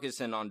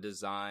focusing on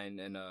design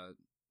and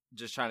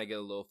just trying to get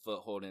a little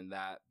foothold in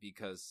that,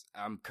 because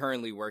I'm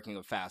currently working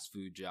a fast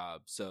food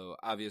job. So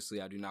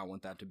obviously I do not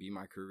want that to be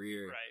my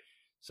career. Right.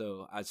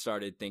 So I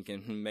started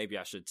thinking maybe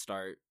I should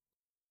start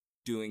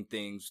doing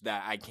things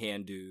that I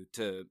can do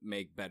to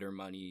make better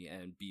money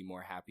and be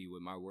more happy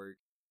with my work.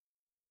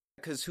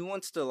 Because who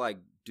wants to like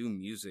do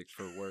music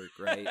for work,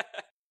 right?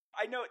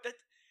 I know that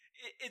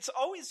it's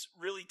always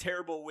really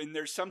terrible when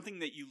there's something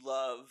that you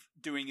love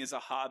doing as a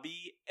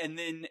hobby, and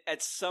then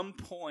at some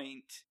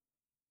point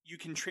you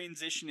can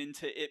transition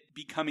into it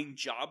becoming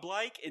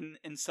job-like,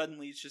 and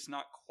suddenly it's just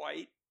not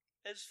quite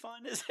as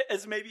fun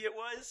as maybe it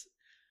was.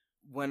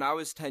 When I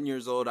was 10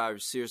 years old, I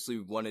seriously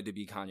wanted to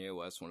be Kanye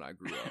West when I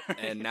grew up.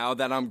 And now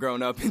that I'm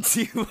grown up and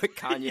see what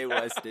Kanye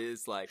West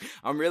is, like,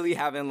 I'm really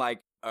having,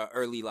 like, an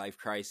early life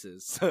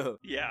crisis. So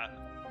yeah.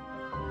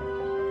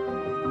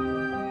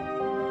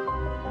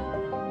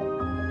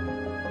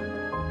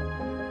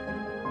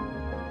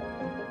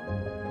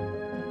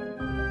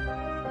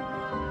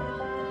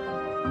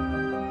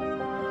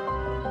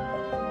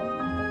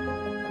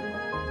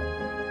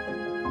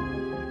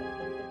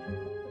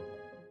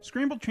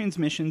 Scrambled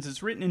Transmissions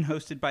is written and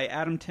hosted by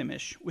Adam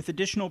Timish, with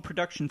additional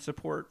production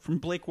support from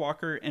Blake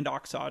Walker and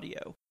Ox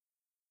Audio.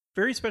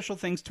 Very special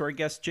thanks to our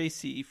guest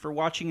JC for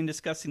watching and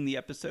discussing the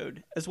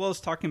episode, as well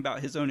as talking about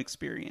his own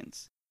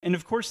experience. And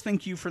of course,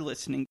 thank you for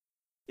listening.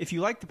 If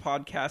you like the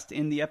podcast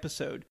and the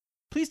episode,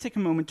 please take a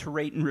moment to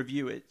rate and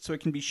review it so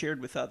it can be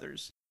shared with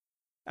others.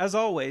 As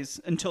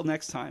always, until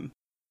next time,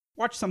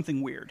 watch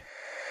something weird.